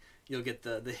styling, you'll get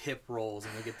the hip rolls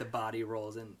and you'll get the body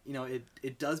rolls, and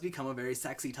it does become a very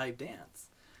sexy type dance.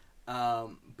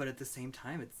 But at the same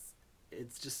time,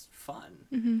 it's just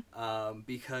fun.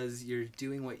 Because you're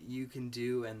doing what you can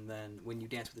do, and then when you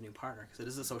dance with a new partner, because it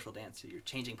is a social dance, so you're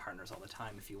changing partners all the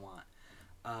time if you want.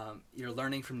 You're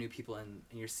learning from new people, and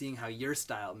you're seeing how your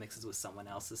style mixes with someone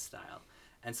else's style.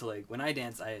 And so, like, when I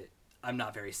dance, I'm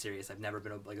not very serious. I've never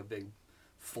been a big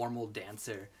formal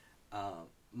dancer.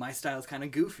 My style is kind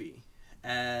of goofy,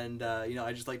 and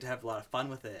I just like to have a lot of fun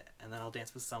with it. And then I'll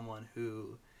dance with someone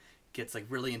who gets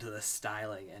really into the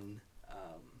styling. And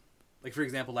for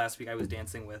example, last week I was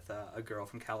dancing with a girl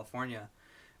from California,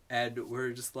 and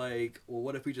we're just like, well,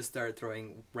 what if we just started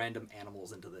throwing random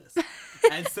animals into this?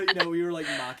 And so, we were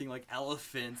mocking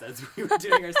elephants as we were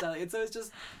doing our styling. And so it's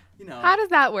just, How does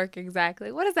that work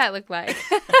exactly? What does that look like?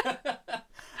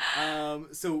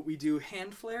 So we do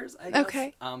hand flares, I guess.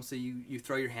 Okay. So you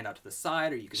throw your hand out to the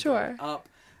side, or you can Sure. throw it up.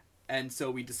 And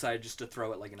so we decided just to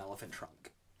throw it like an elephant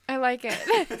trunk. I like it.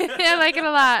 I like it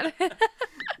a lot.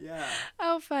 Yeah.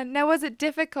 Oh, fun. Now, was it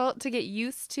difficult to get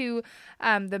used to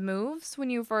the moves when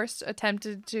you first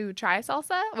attempted to try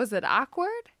salsa? Was it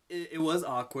awkward? It was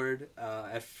awkward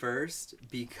at first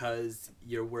because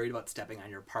you're worried about stepping on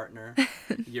your partner.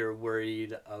 You're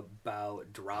worried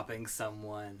about dropping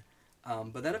someone.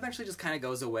 But that eventually just kind of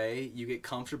goes away. You get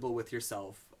comfortable with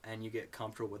yourself, and you get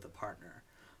comfortable with a partner.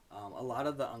 A lot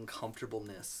of the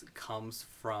uncomfortableness comes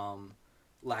from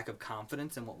lack of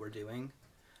confidence in what we're doing.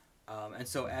 And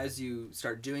so as you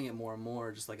start doing it more and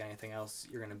more, just like anything else,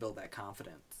 you're going to build that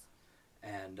confidence.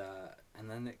 And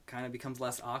then it kind of becomes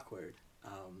less awkward.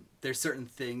 There's certain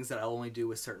things that I'll only do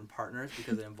with certain partners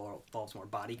because it involves more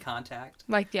body contact.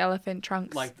 Like the elephant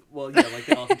trunks. Like the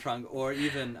elephant trunk, or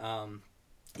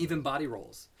even body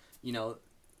rolls.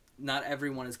 Not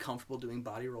everyone is comfortable doing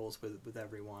body rolls with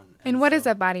everyone. And what is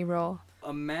a body roll?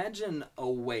 Imagine a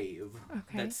wave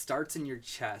that starts in your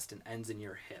chest and ends in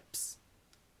your hips.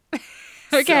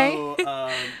 Okay. So,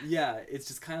 it's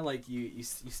just kind of like you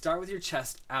start with your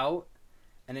chest out,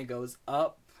 and it goes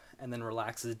up, and then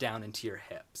relaxes down into your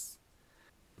hips.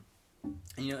 And,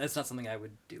 it's not something I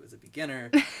would do as a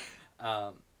beginner.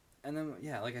 And then,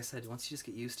 like I said, once you just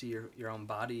get used to your own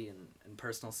body and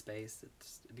personal space,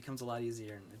 it becomes a lot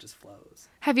easier, and it just flows.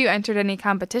 Have you entered any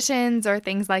competitions or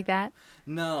things like that?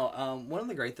 No. One of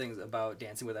the great things about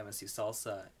dancing with MSU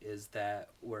Salsa is that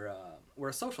we're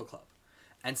a social club.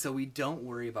 And so we don't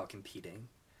worry about competing.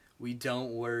 We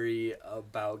don't worry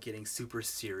about getting super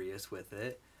serious with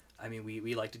it. I mean,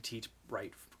 we like to teach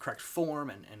correct form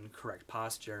and correct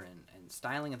posture and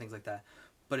styling and things like that.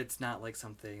 but it's not like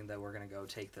something that we're going to go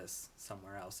take this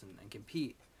somewhere else and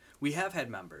compete. We have had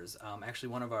members. Actually,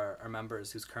 one of our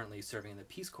members who's currently serving in the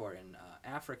Peace Corps in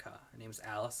Africa, her name is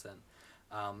Allison,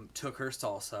 took her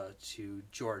salsa to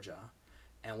Georgia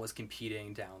and was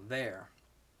competing down there.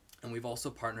 And we've also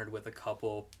partnered with a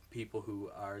couple people who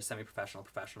are semi-professional,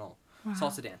 professional Wow.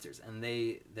 salsa dancers, and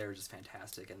they're just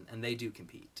fantastic, and they do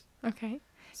compete. Okay.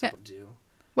 So Yeah. we'll do.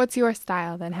 What's your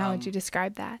style then? How would you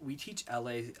describe that? We teach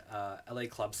LA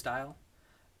club style,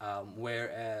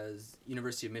 whereas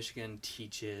University of Michigan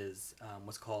teaches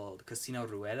what's called Casino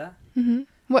Rueda.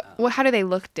 How do they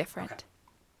look different? Okay.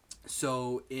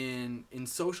 So in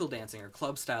social dancing or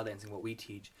club style dancing, what we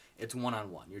teach, it's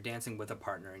one-on-one. You're dancing with a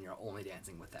partner, and you're only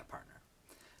dancing with that partner.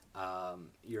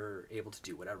 You're able to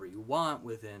do whatever you want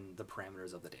within the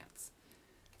parameters of the dance.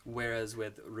 Whereas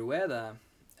with Rueda,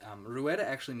 Rueda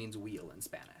actually means wheel in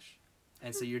Spanish.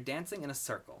 And so you're dancing in a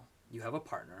circle. You have a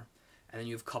partner, and then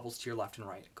you have couples to your left and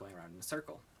right going around in a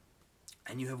circle.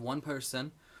 And you have one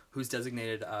person who's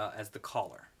designated as the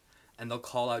caller. And they'll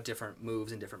call out different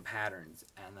moves and different patterns,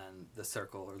 and then the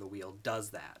circle or the wheel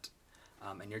does that.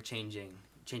 And you're changing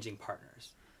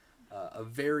partners. A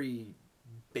very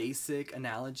basic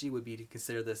analogy would be to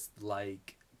consider this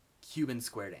like Cuban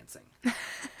square dancing.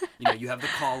 You have the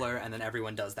caller, and then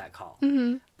everyone does that call.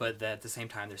 Mm-hmm. But at the same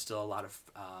time, there's still a lot of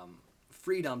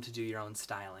freedom to do your own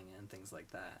styling and things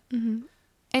like that. Mm-hmm.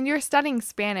 And you're studying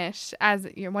Spanish as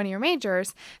one of your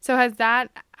majors. So has that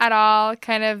at all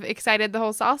kind of excited the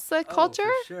whole salsa culture?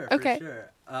 Oh, for sure. Okay. For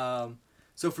sure.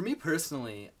 So for me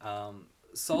personally,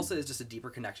 salsa is just a deeper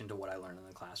connection to what I learned in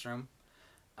the classroom.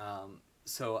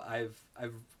 So I've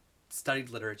studied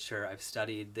literature. I've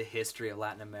studied the history of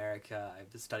Latin America.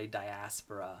 I've studied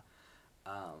diaspora.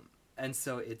 And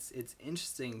so it's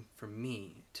interesting for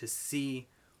me to see,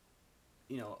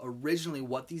 originally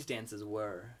what these dances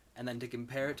were, and then to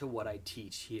compare it to what I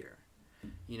teach here.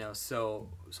 So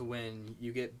when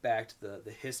you get back to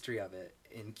the history of it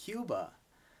in Cuba,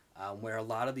 where a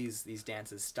lot of these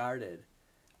dances started,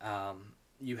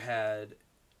 you had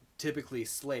typically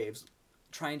slaves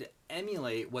trying to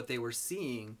emulate what they were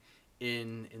seeing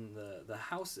in the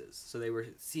houses. So they were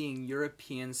seeing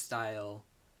European style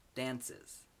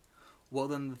dances. Well,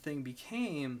 then the thing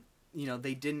became,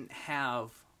 they didn't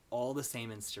have all the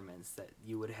same instruments that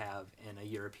you would have in a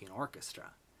European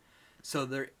orchestra. So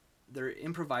they're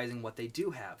improvising what they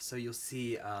do have. So you'll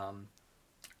see, I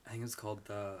think it's called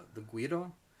the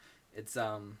guiro. It's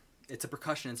a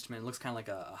percussion instrument. It looks kind of like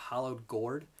a hollowed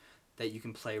gourd that you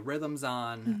can play rhythms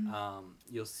on. Mm-hmm.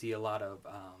 You'll see a lot of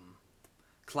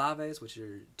claves, which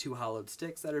are two hollowed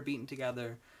sticks that are beaten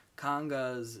together,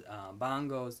 congas,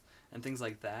 bongos, and things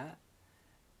like that.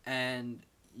 And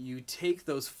you take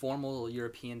those formal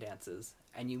European dances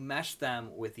and you mesh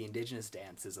them with the indigenous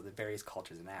dances of the various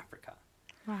cultures in Africa.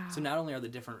 Wow. So not only are the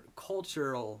different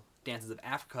cultural dances of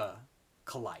Africa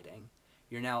colliding,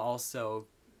 you're now also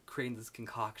creating this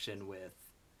concoction with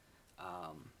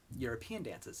European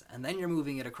dances. And then you're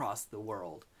moving it across the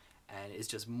world, and it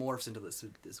just morphs into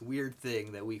this weird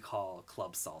thing that we call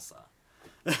club salsa.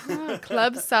 Oh,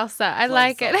 club salsa. I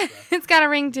like it. It's got a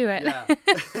ring to it. Yeah.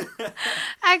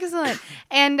 Excellent.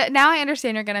 And now I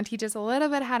understand you're going to teach us a little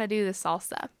bit how to do the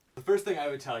salsa. The first thing I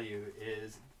would tell you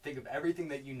is think of everything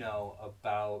that you know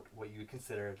about what you would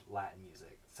consider Latin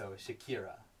music. So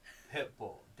Shakira,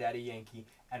 Pitbull, Daddy Yankee,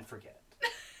 and forget it.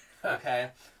 Okay?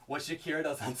 What Shakira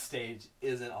does on stage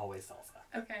isn't always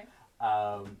salsa. Okay.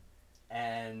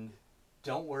 And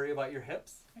don't worry about your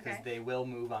hips, because they will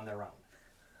move on their own.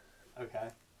 Okay?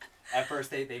 At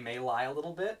first, they may lie a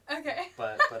little bit. Okay.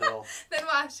 But it'll... Then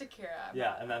watch Shakira.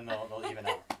 Yeah, and then they'll even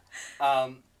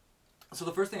out. So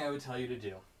the first thing I would tell you to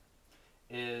do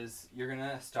is you're going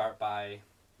to start by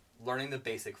learning the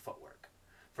basic footwork.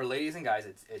 For ladies and guys,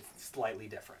 it's slightly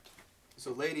different.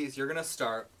 So ladies, you're going to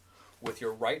start with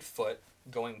your right foot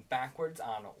going backwards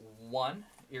on 1.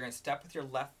 You're going to step with your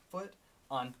left foot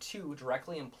on 2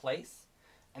 directly in place,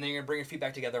 and then you're going to bring your feet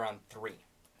back together on 3.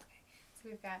 So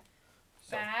we've got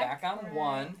So back on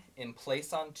 1, in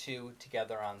place on 2,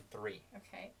 together on 3.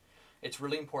 Okay. It's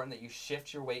really important that you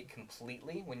shift your weight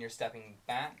completely when you're stepping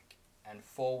back and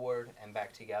forward and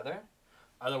back together.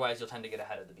 Otherwise, you'll tend to get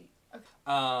ahead of the beat. Okay.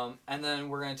 And then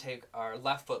we're going to take our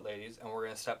left foot, ladies, and we're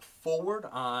going to step forward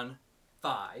on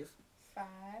 5. 5.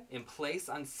 In place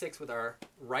on 6 with our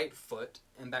right foot,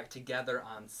 and back together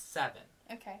on 7.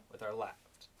 Okay. With our left.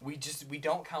 We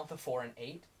don't count the 4 and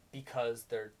 8 because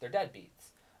they're dead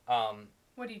beats.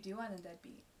 What do you do on a dead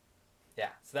beat? Yeah,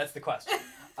 so that's the question.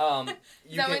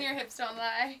 Is that when your hips don't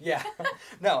lie? Yeah.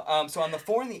 No, so on the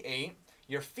 4 and the 8,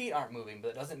 Your feet aren't moving,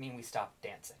 but it doesn't mean we stop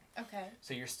dancing. Okay.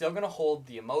 So you're still going to hold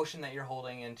the emotion that you're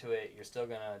holding into it. You're still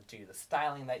going to do the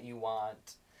styling that you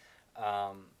want.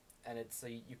 And it's so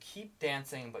you keep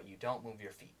dancing, but you don't move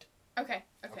your feet. Okay.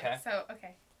 Okay? So,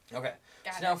 okay. Okay.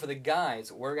 Got so it. now for the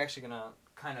guys, we're actually going to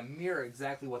kind of mirror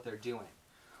exactly what they're doing.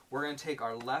 We're going to take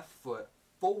our left foot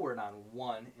forward on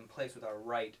 1 in place with our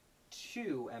right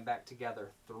 2 and back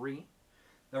together 3.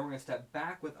 Then we're going to step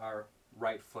back with our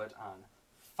right foot on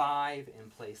 5 in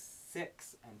place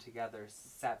 6 and together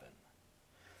 7.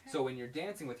 Okay. So when you're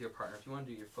dancing with your partner, if you want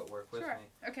to do your footwork with me,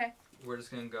 okay, we're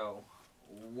just going to go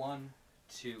 1,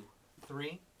 2,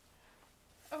 3,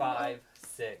 5,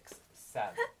 6, 7.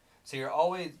 So you're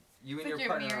always, you and It's like your you're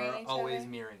partner mirroring are each always other?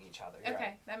 mirroring each other. Okay,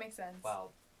 right? that makes sense.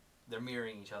 Well, they're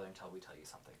mirroring each other until we tell you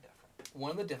something different. One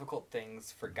of the difficult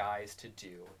things for guys to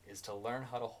do is to learn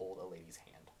how to hold a lady's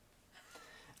hand.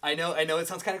 I know it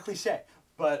sounds kind of cliche,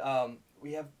 but I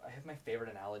have my favorite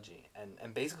analogy,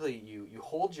 and basically you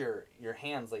hold your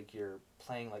hands like you're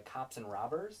playing like cops and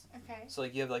robbers. Okay. So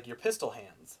like you have like your pistol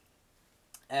hands,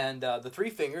 and the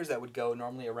 3 fingers that would go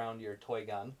normally around your toy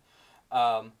gun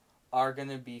are going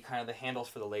to be kind of the handles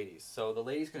for the ladies. So the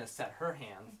lady's going to set her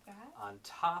hands on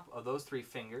top of those 3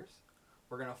 fingers.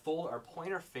 We're going to fold our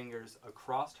pointer fingers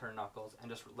across her knuckles and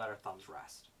just let our thumbs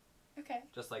rest. Okay.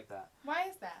 Just like that. Why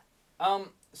is that?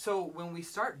 So when we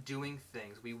start doing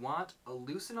things, we want a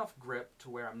loose enough grip to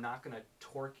where I'm not going to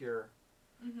torque your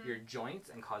joints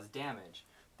and cause damage,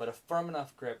 but a firm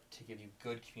enough grip to give you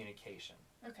good communication.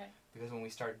 Okay. Because when we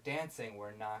start dancing,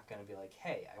 we're not going to be like,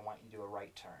 hey, I want you to do a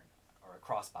right turn or a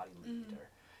crossbody lead, or,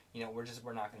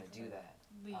 we're not going to do that.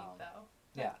 Lead, though.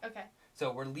 Yeah. Okay.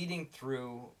 So we're leading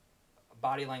through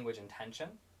body language and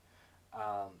tension,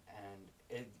 and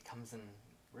it comes in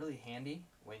really handy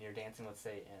when you're dancing, let's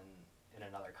say, in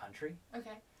another country.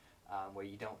 Okay. Where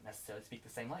you don't necessarily speak the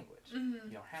same language. Mhm.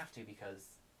 You don't have to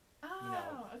because,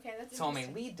 okay, that's someone may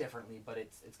interesting. lead differently, but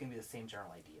it's going to be the same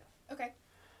general idea. Okay.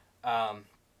 Trying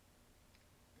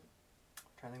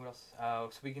to think what else.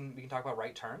 So we can talk about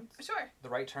right turns. Sure. The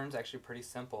right turn's actually pretty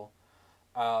simple.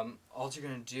 All you're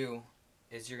going to do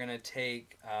is you're going to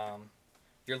take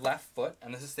your left foot,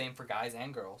 and this is the same for guys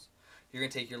and girls. You're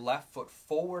going to take your left foot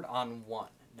forward on 1.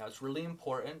 Now it's really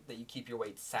important that you keep your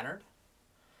weight centered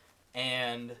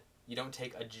and you don't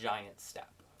take a giant step.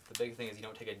 The big thing is you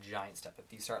don't take a giant step.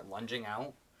 If you start lunging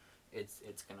out, it's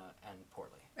going to end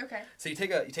poorly. Okay. So you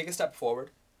take a step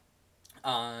forward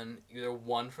on either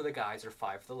 1 for the guys or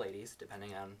 5 for the ladies,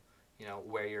 depending on,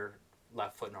 where your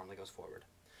left foot normally goes forward.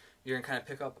 You're going to kind of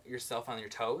pick up yourself on your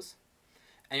toes,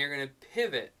 and you're going to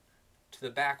pivot to the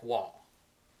back wall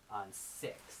on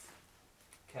 6.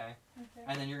 Okay?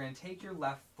 And then you're going to take your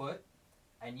left foot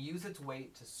and use its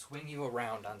weight to swing you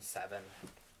around on 7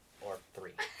 or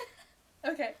 3.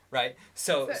 Okay. Right?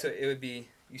 So it would be,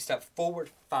 you step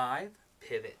forward 5,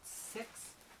 pivot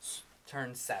 6,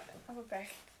 turn 7. Oh,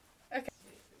 back. Okay.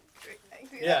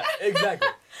 Yeah, exactly.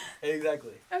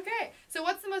 Exactly. Okay. So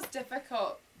what's the most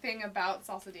difficult thing about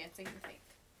salsa dancing, you think?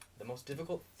 The most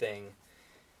difficult thing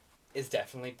is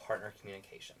definitely partner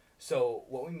communication. So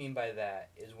what we mean by that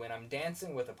is when I'm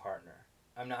dancing with a partner,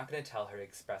 I'm not going to tell her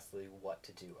expressly what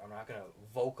to do. I'm not going to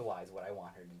vocalize what I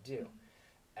want her to do.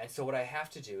 And so what I have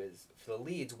to do is, for the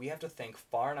leads, we have to think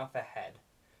far enough ahead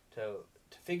to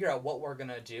figure out what we're going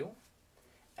to do,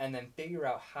 and then figure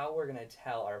out how we're going to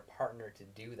tell our partner to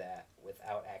do that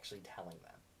without actually telling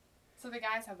them. So the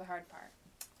guys have the hard part.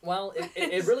 Well,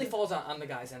 it really falls on the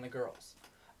guys and the girls.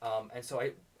 And so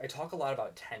I talk a lot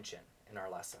about tension in our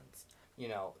lessons.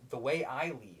 The way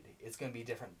I lead is going to be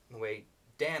different than the way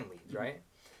Dan leads, right?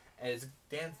 And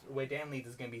the way Dan leads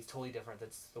is going to be totally different than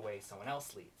the way someone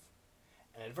else leads.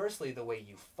 And adversely, the way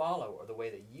you follow or the way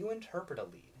that you interpret a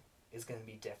lead is going to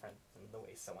be different than the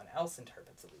way someone else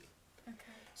interprets a lead.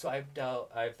 Okay. So I've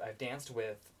danced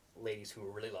with ladies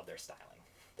who really love their styling.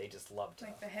 They just love to...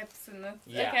 Like the hips and the...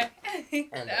 Yeah. Okay.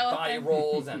 And the body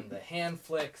rolls and the hand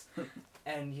flicks.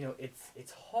 And,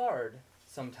 it's hard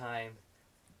sometimes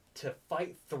to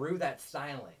fight through that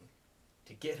styling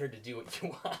to get her to do what you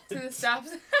want. To the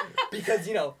stops. Because,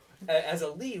 as a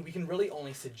lead, we can really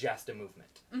only suggest a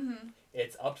movement. Mm-hmm.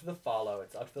 It's up to the follow,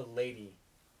 it's up to the lady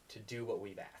to do what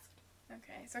we've asked.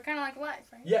 Okay, so kind of like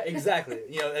life, right? Yeah, exactly.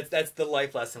 That's the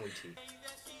life lesson we teach.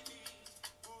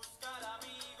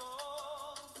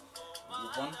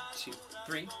 1, 2,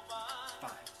 3,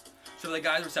 5. So the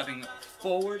guys are stepping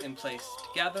forward in place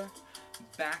together,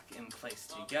 back in place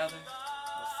together,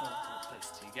 forward in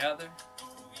place together,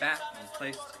 back in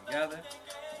place together.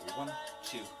 1,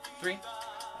 2, 3,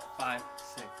 5,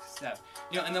 6, 7.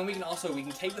 And then we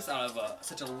can take this out of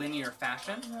such a linear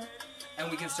fashion,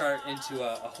 and we can start into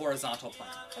a horizontal plan.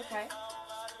 Okay.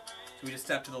 So we just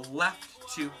step to the left,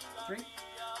 2, 3,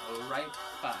 right,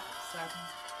 5, 7,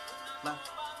 left,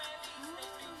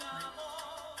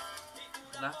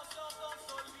 right, left,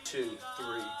 2,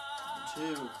 3,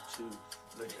 2, 2.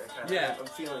 Yeah. I'm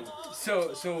feeling.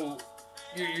 So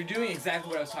you're doing exactly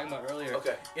what I was talking about earlier.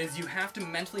 Okay. Is you have to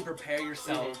mentally prepare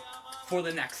yourself for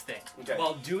the next thing. Okay.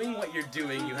 While doing what you're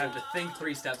doing, you have to think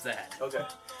 3 steps ahead. Okay.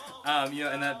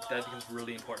 And that becomes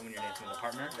really important when you're dancing with a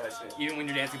partner. Even when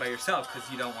you're dancing by yourself, because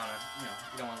you don't want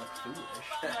to look foolish.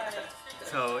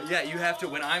 So yeah, you have to.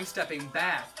 When I'm stepping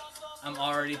back, I'm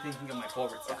already thinking of my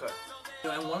forward step. Okay.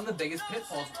 And one of the biggest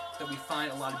pitfalls that we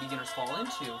find a lot of beginners fall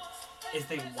into is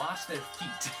they watch their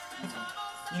feet.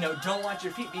 Don't watch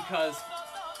your feet, because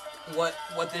what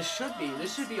this should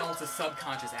be almost a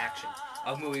subconscious action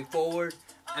of moving forward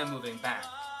and moving back.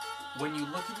 When you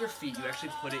look at your feet, you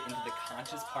actually put it into the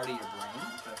conscious part of your brain.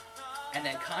 Okay. And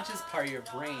that conscious part of your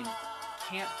brain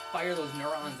can't fire those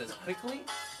neurons as quickly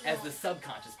as the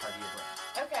subconscious part of your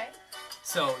brain. Okay.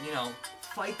 So,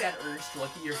 fight that urge to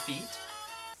look at your feet.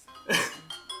 That's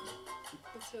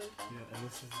really fun. Yeah, and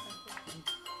this is...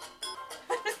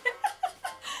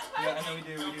 yeah, and then we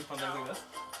do fun things like this.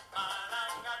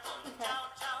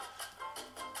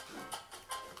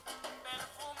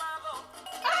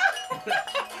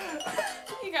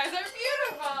 You guys are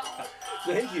beautiful.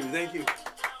 Thank you.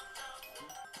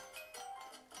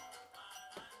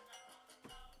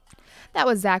 That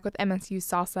was Zach with MSU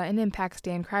Salsa, and Impact's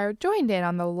Dan Cryer joined in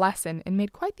on the lesson and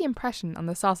made quite the impression on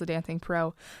the Salsa Dancing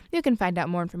Pro. You can find out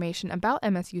more information about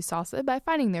MSU Salsa by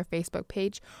finding their Facebook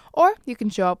page, or you can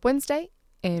show up Wednesday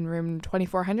in room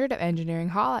 2400 at Engineering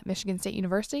Hall at Michigan State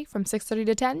University from 6:30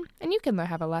 to 10, and you can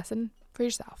have a lesson for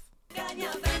yourself.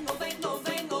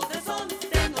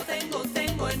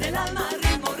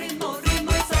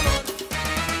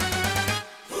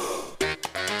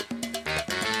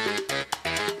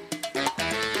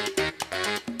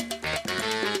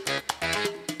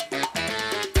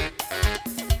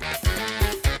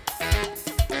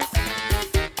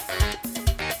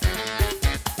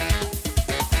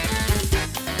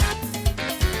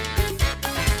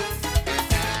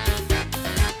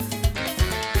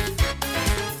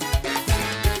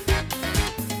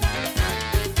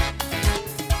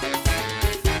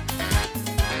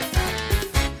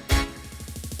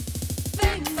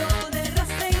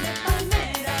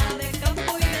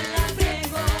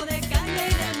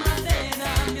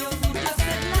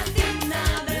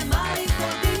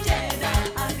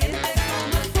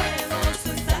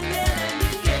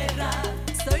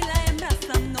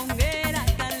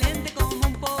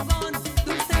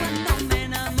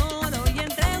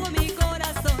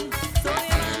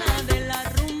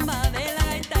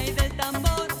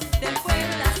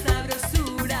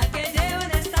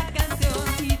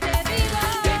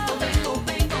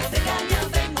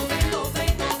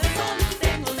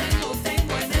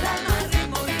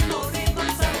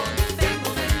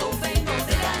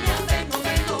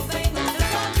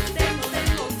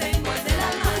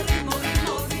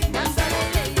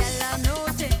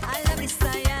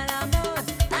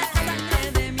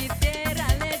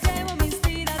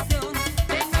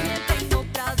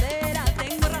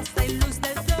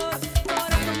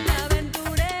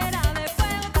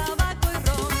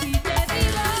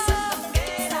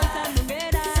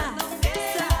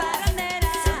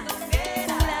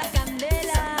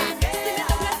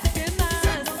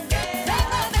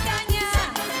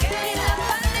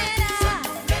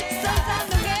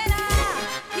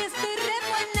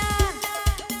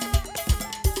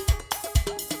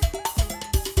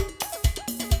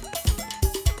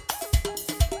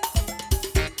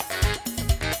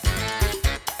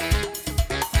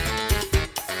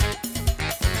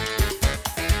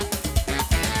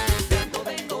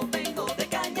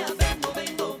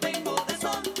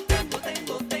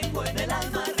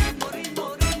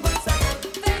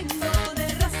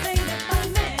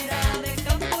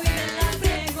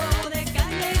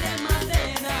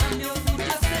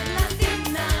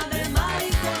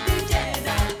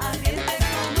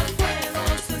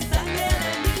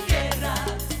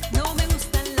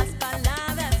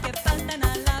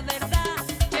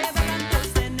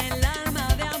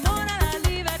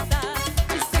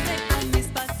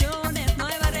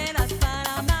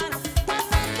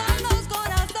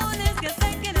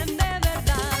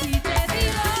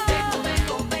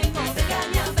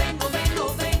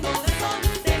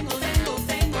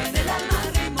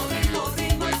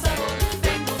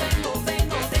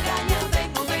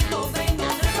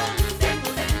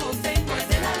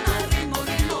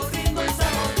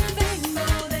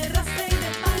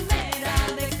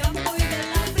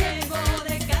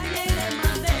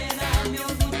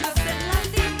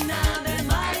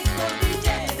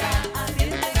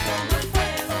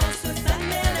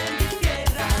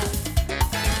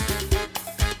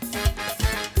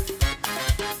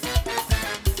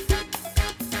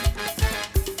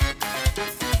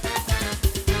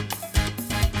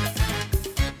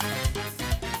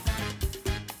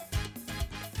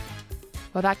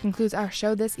 Well, that concludes our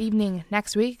show this evening.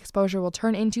 Next week, Exposure will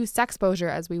turn into Sexposure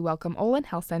as we welcome Olin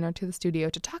Hellcenter to the studio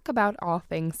to talk about all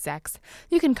things sex.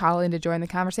 You can call in to join the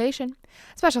conversation.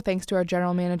 Special thanks to our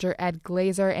general manager, Ed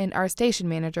Glazer, and our station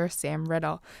manager, Sam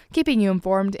Riddle. Keeping you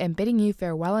informed and bidding you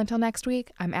farewell until next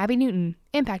week, I'm Abby Newton,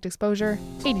 Impact Exposure,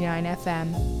 89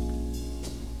 FM.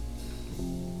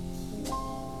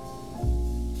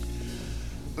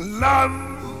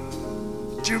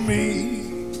 Love to me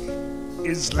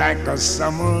is like a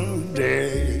summer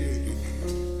day,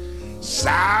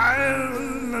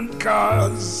 silent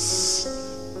 'cause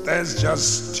there's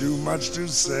just too much to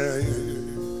say,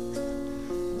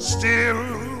 still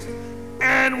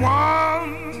and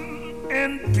warm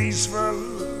and peaceful,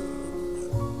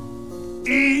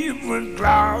 even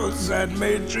clouds that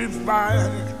may drift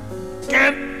by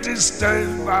can't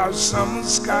disturb our summer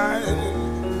sky.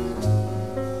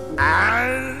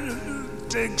 I'll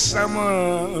take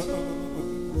summer,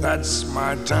 that's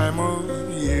my time of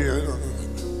year.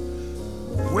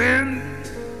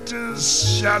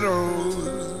 Winter's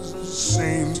shadows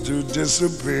seem to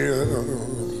disappear.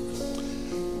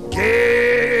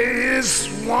 Gayest,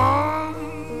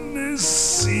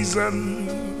 warmest season,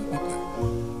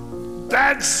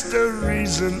 that's the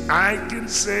reason I can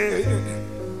say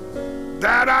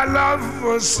that I love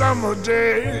a summer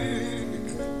day.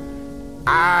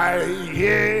 I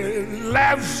hear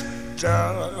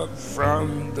laughter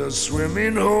from the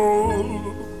swimming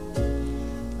hole,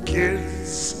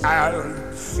 kids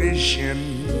out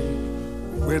fishing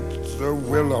with the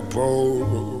willow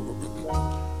pole,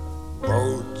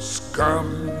 boats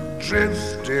come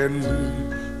drifting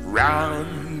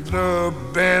round the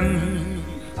bend.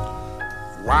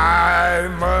 Why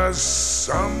must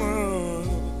summer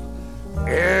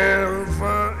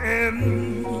ever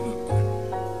end?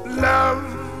 Love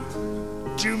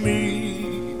to me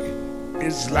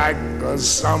is like a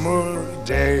summer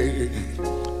day.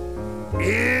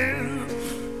 If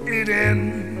it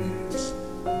ends,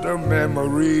 the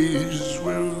memories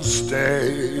will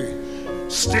stay,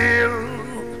 still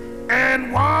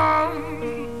and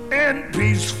warm and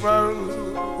peaceful.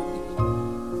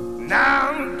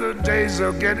 Now the days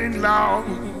are getting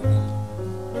long,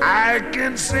 I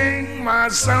can sing my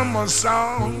summer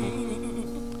song.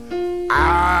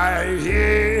 I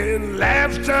hear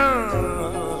laughter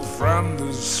from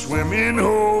the swimming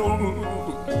hole,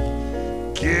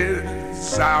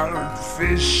 kids out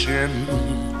fishing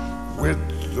with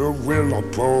the willow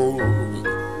pole,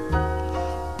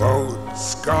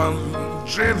 boats come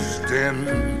drifting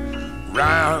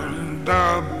round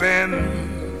the bend.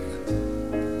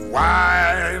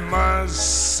 Why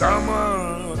must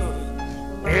summer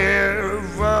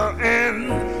ever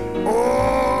end?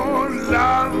 Oh,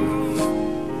 love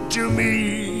to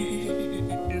me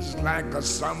is like a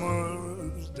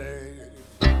summer's day.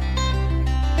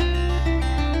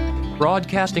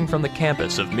 Broadcasting from the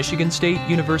campus of Michigan State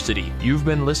University, you've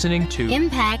been listening to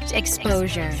Impact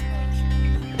Exposure.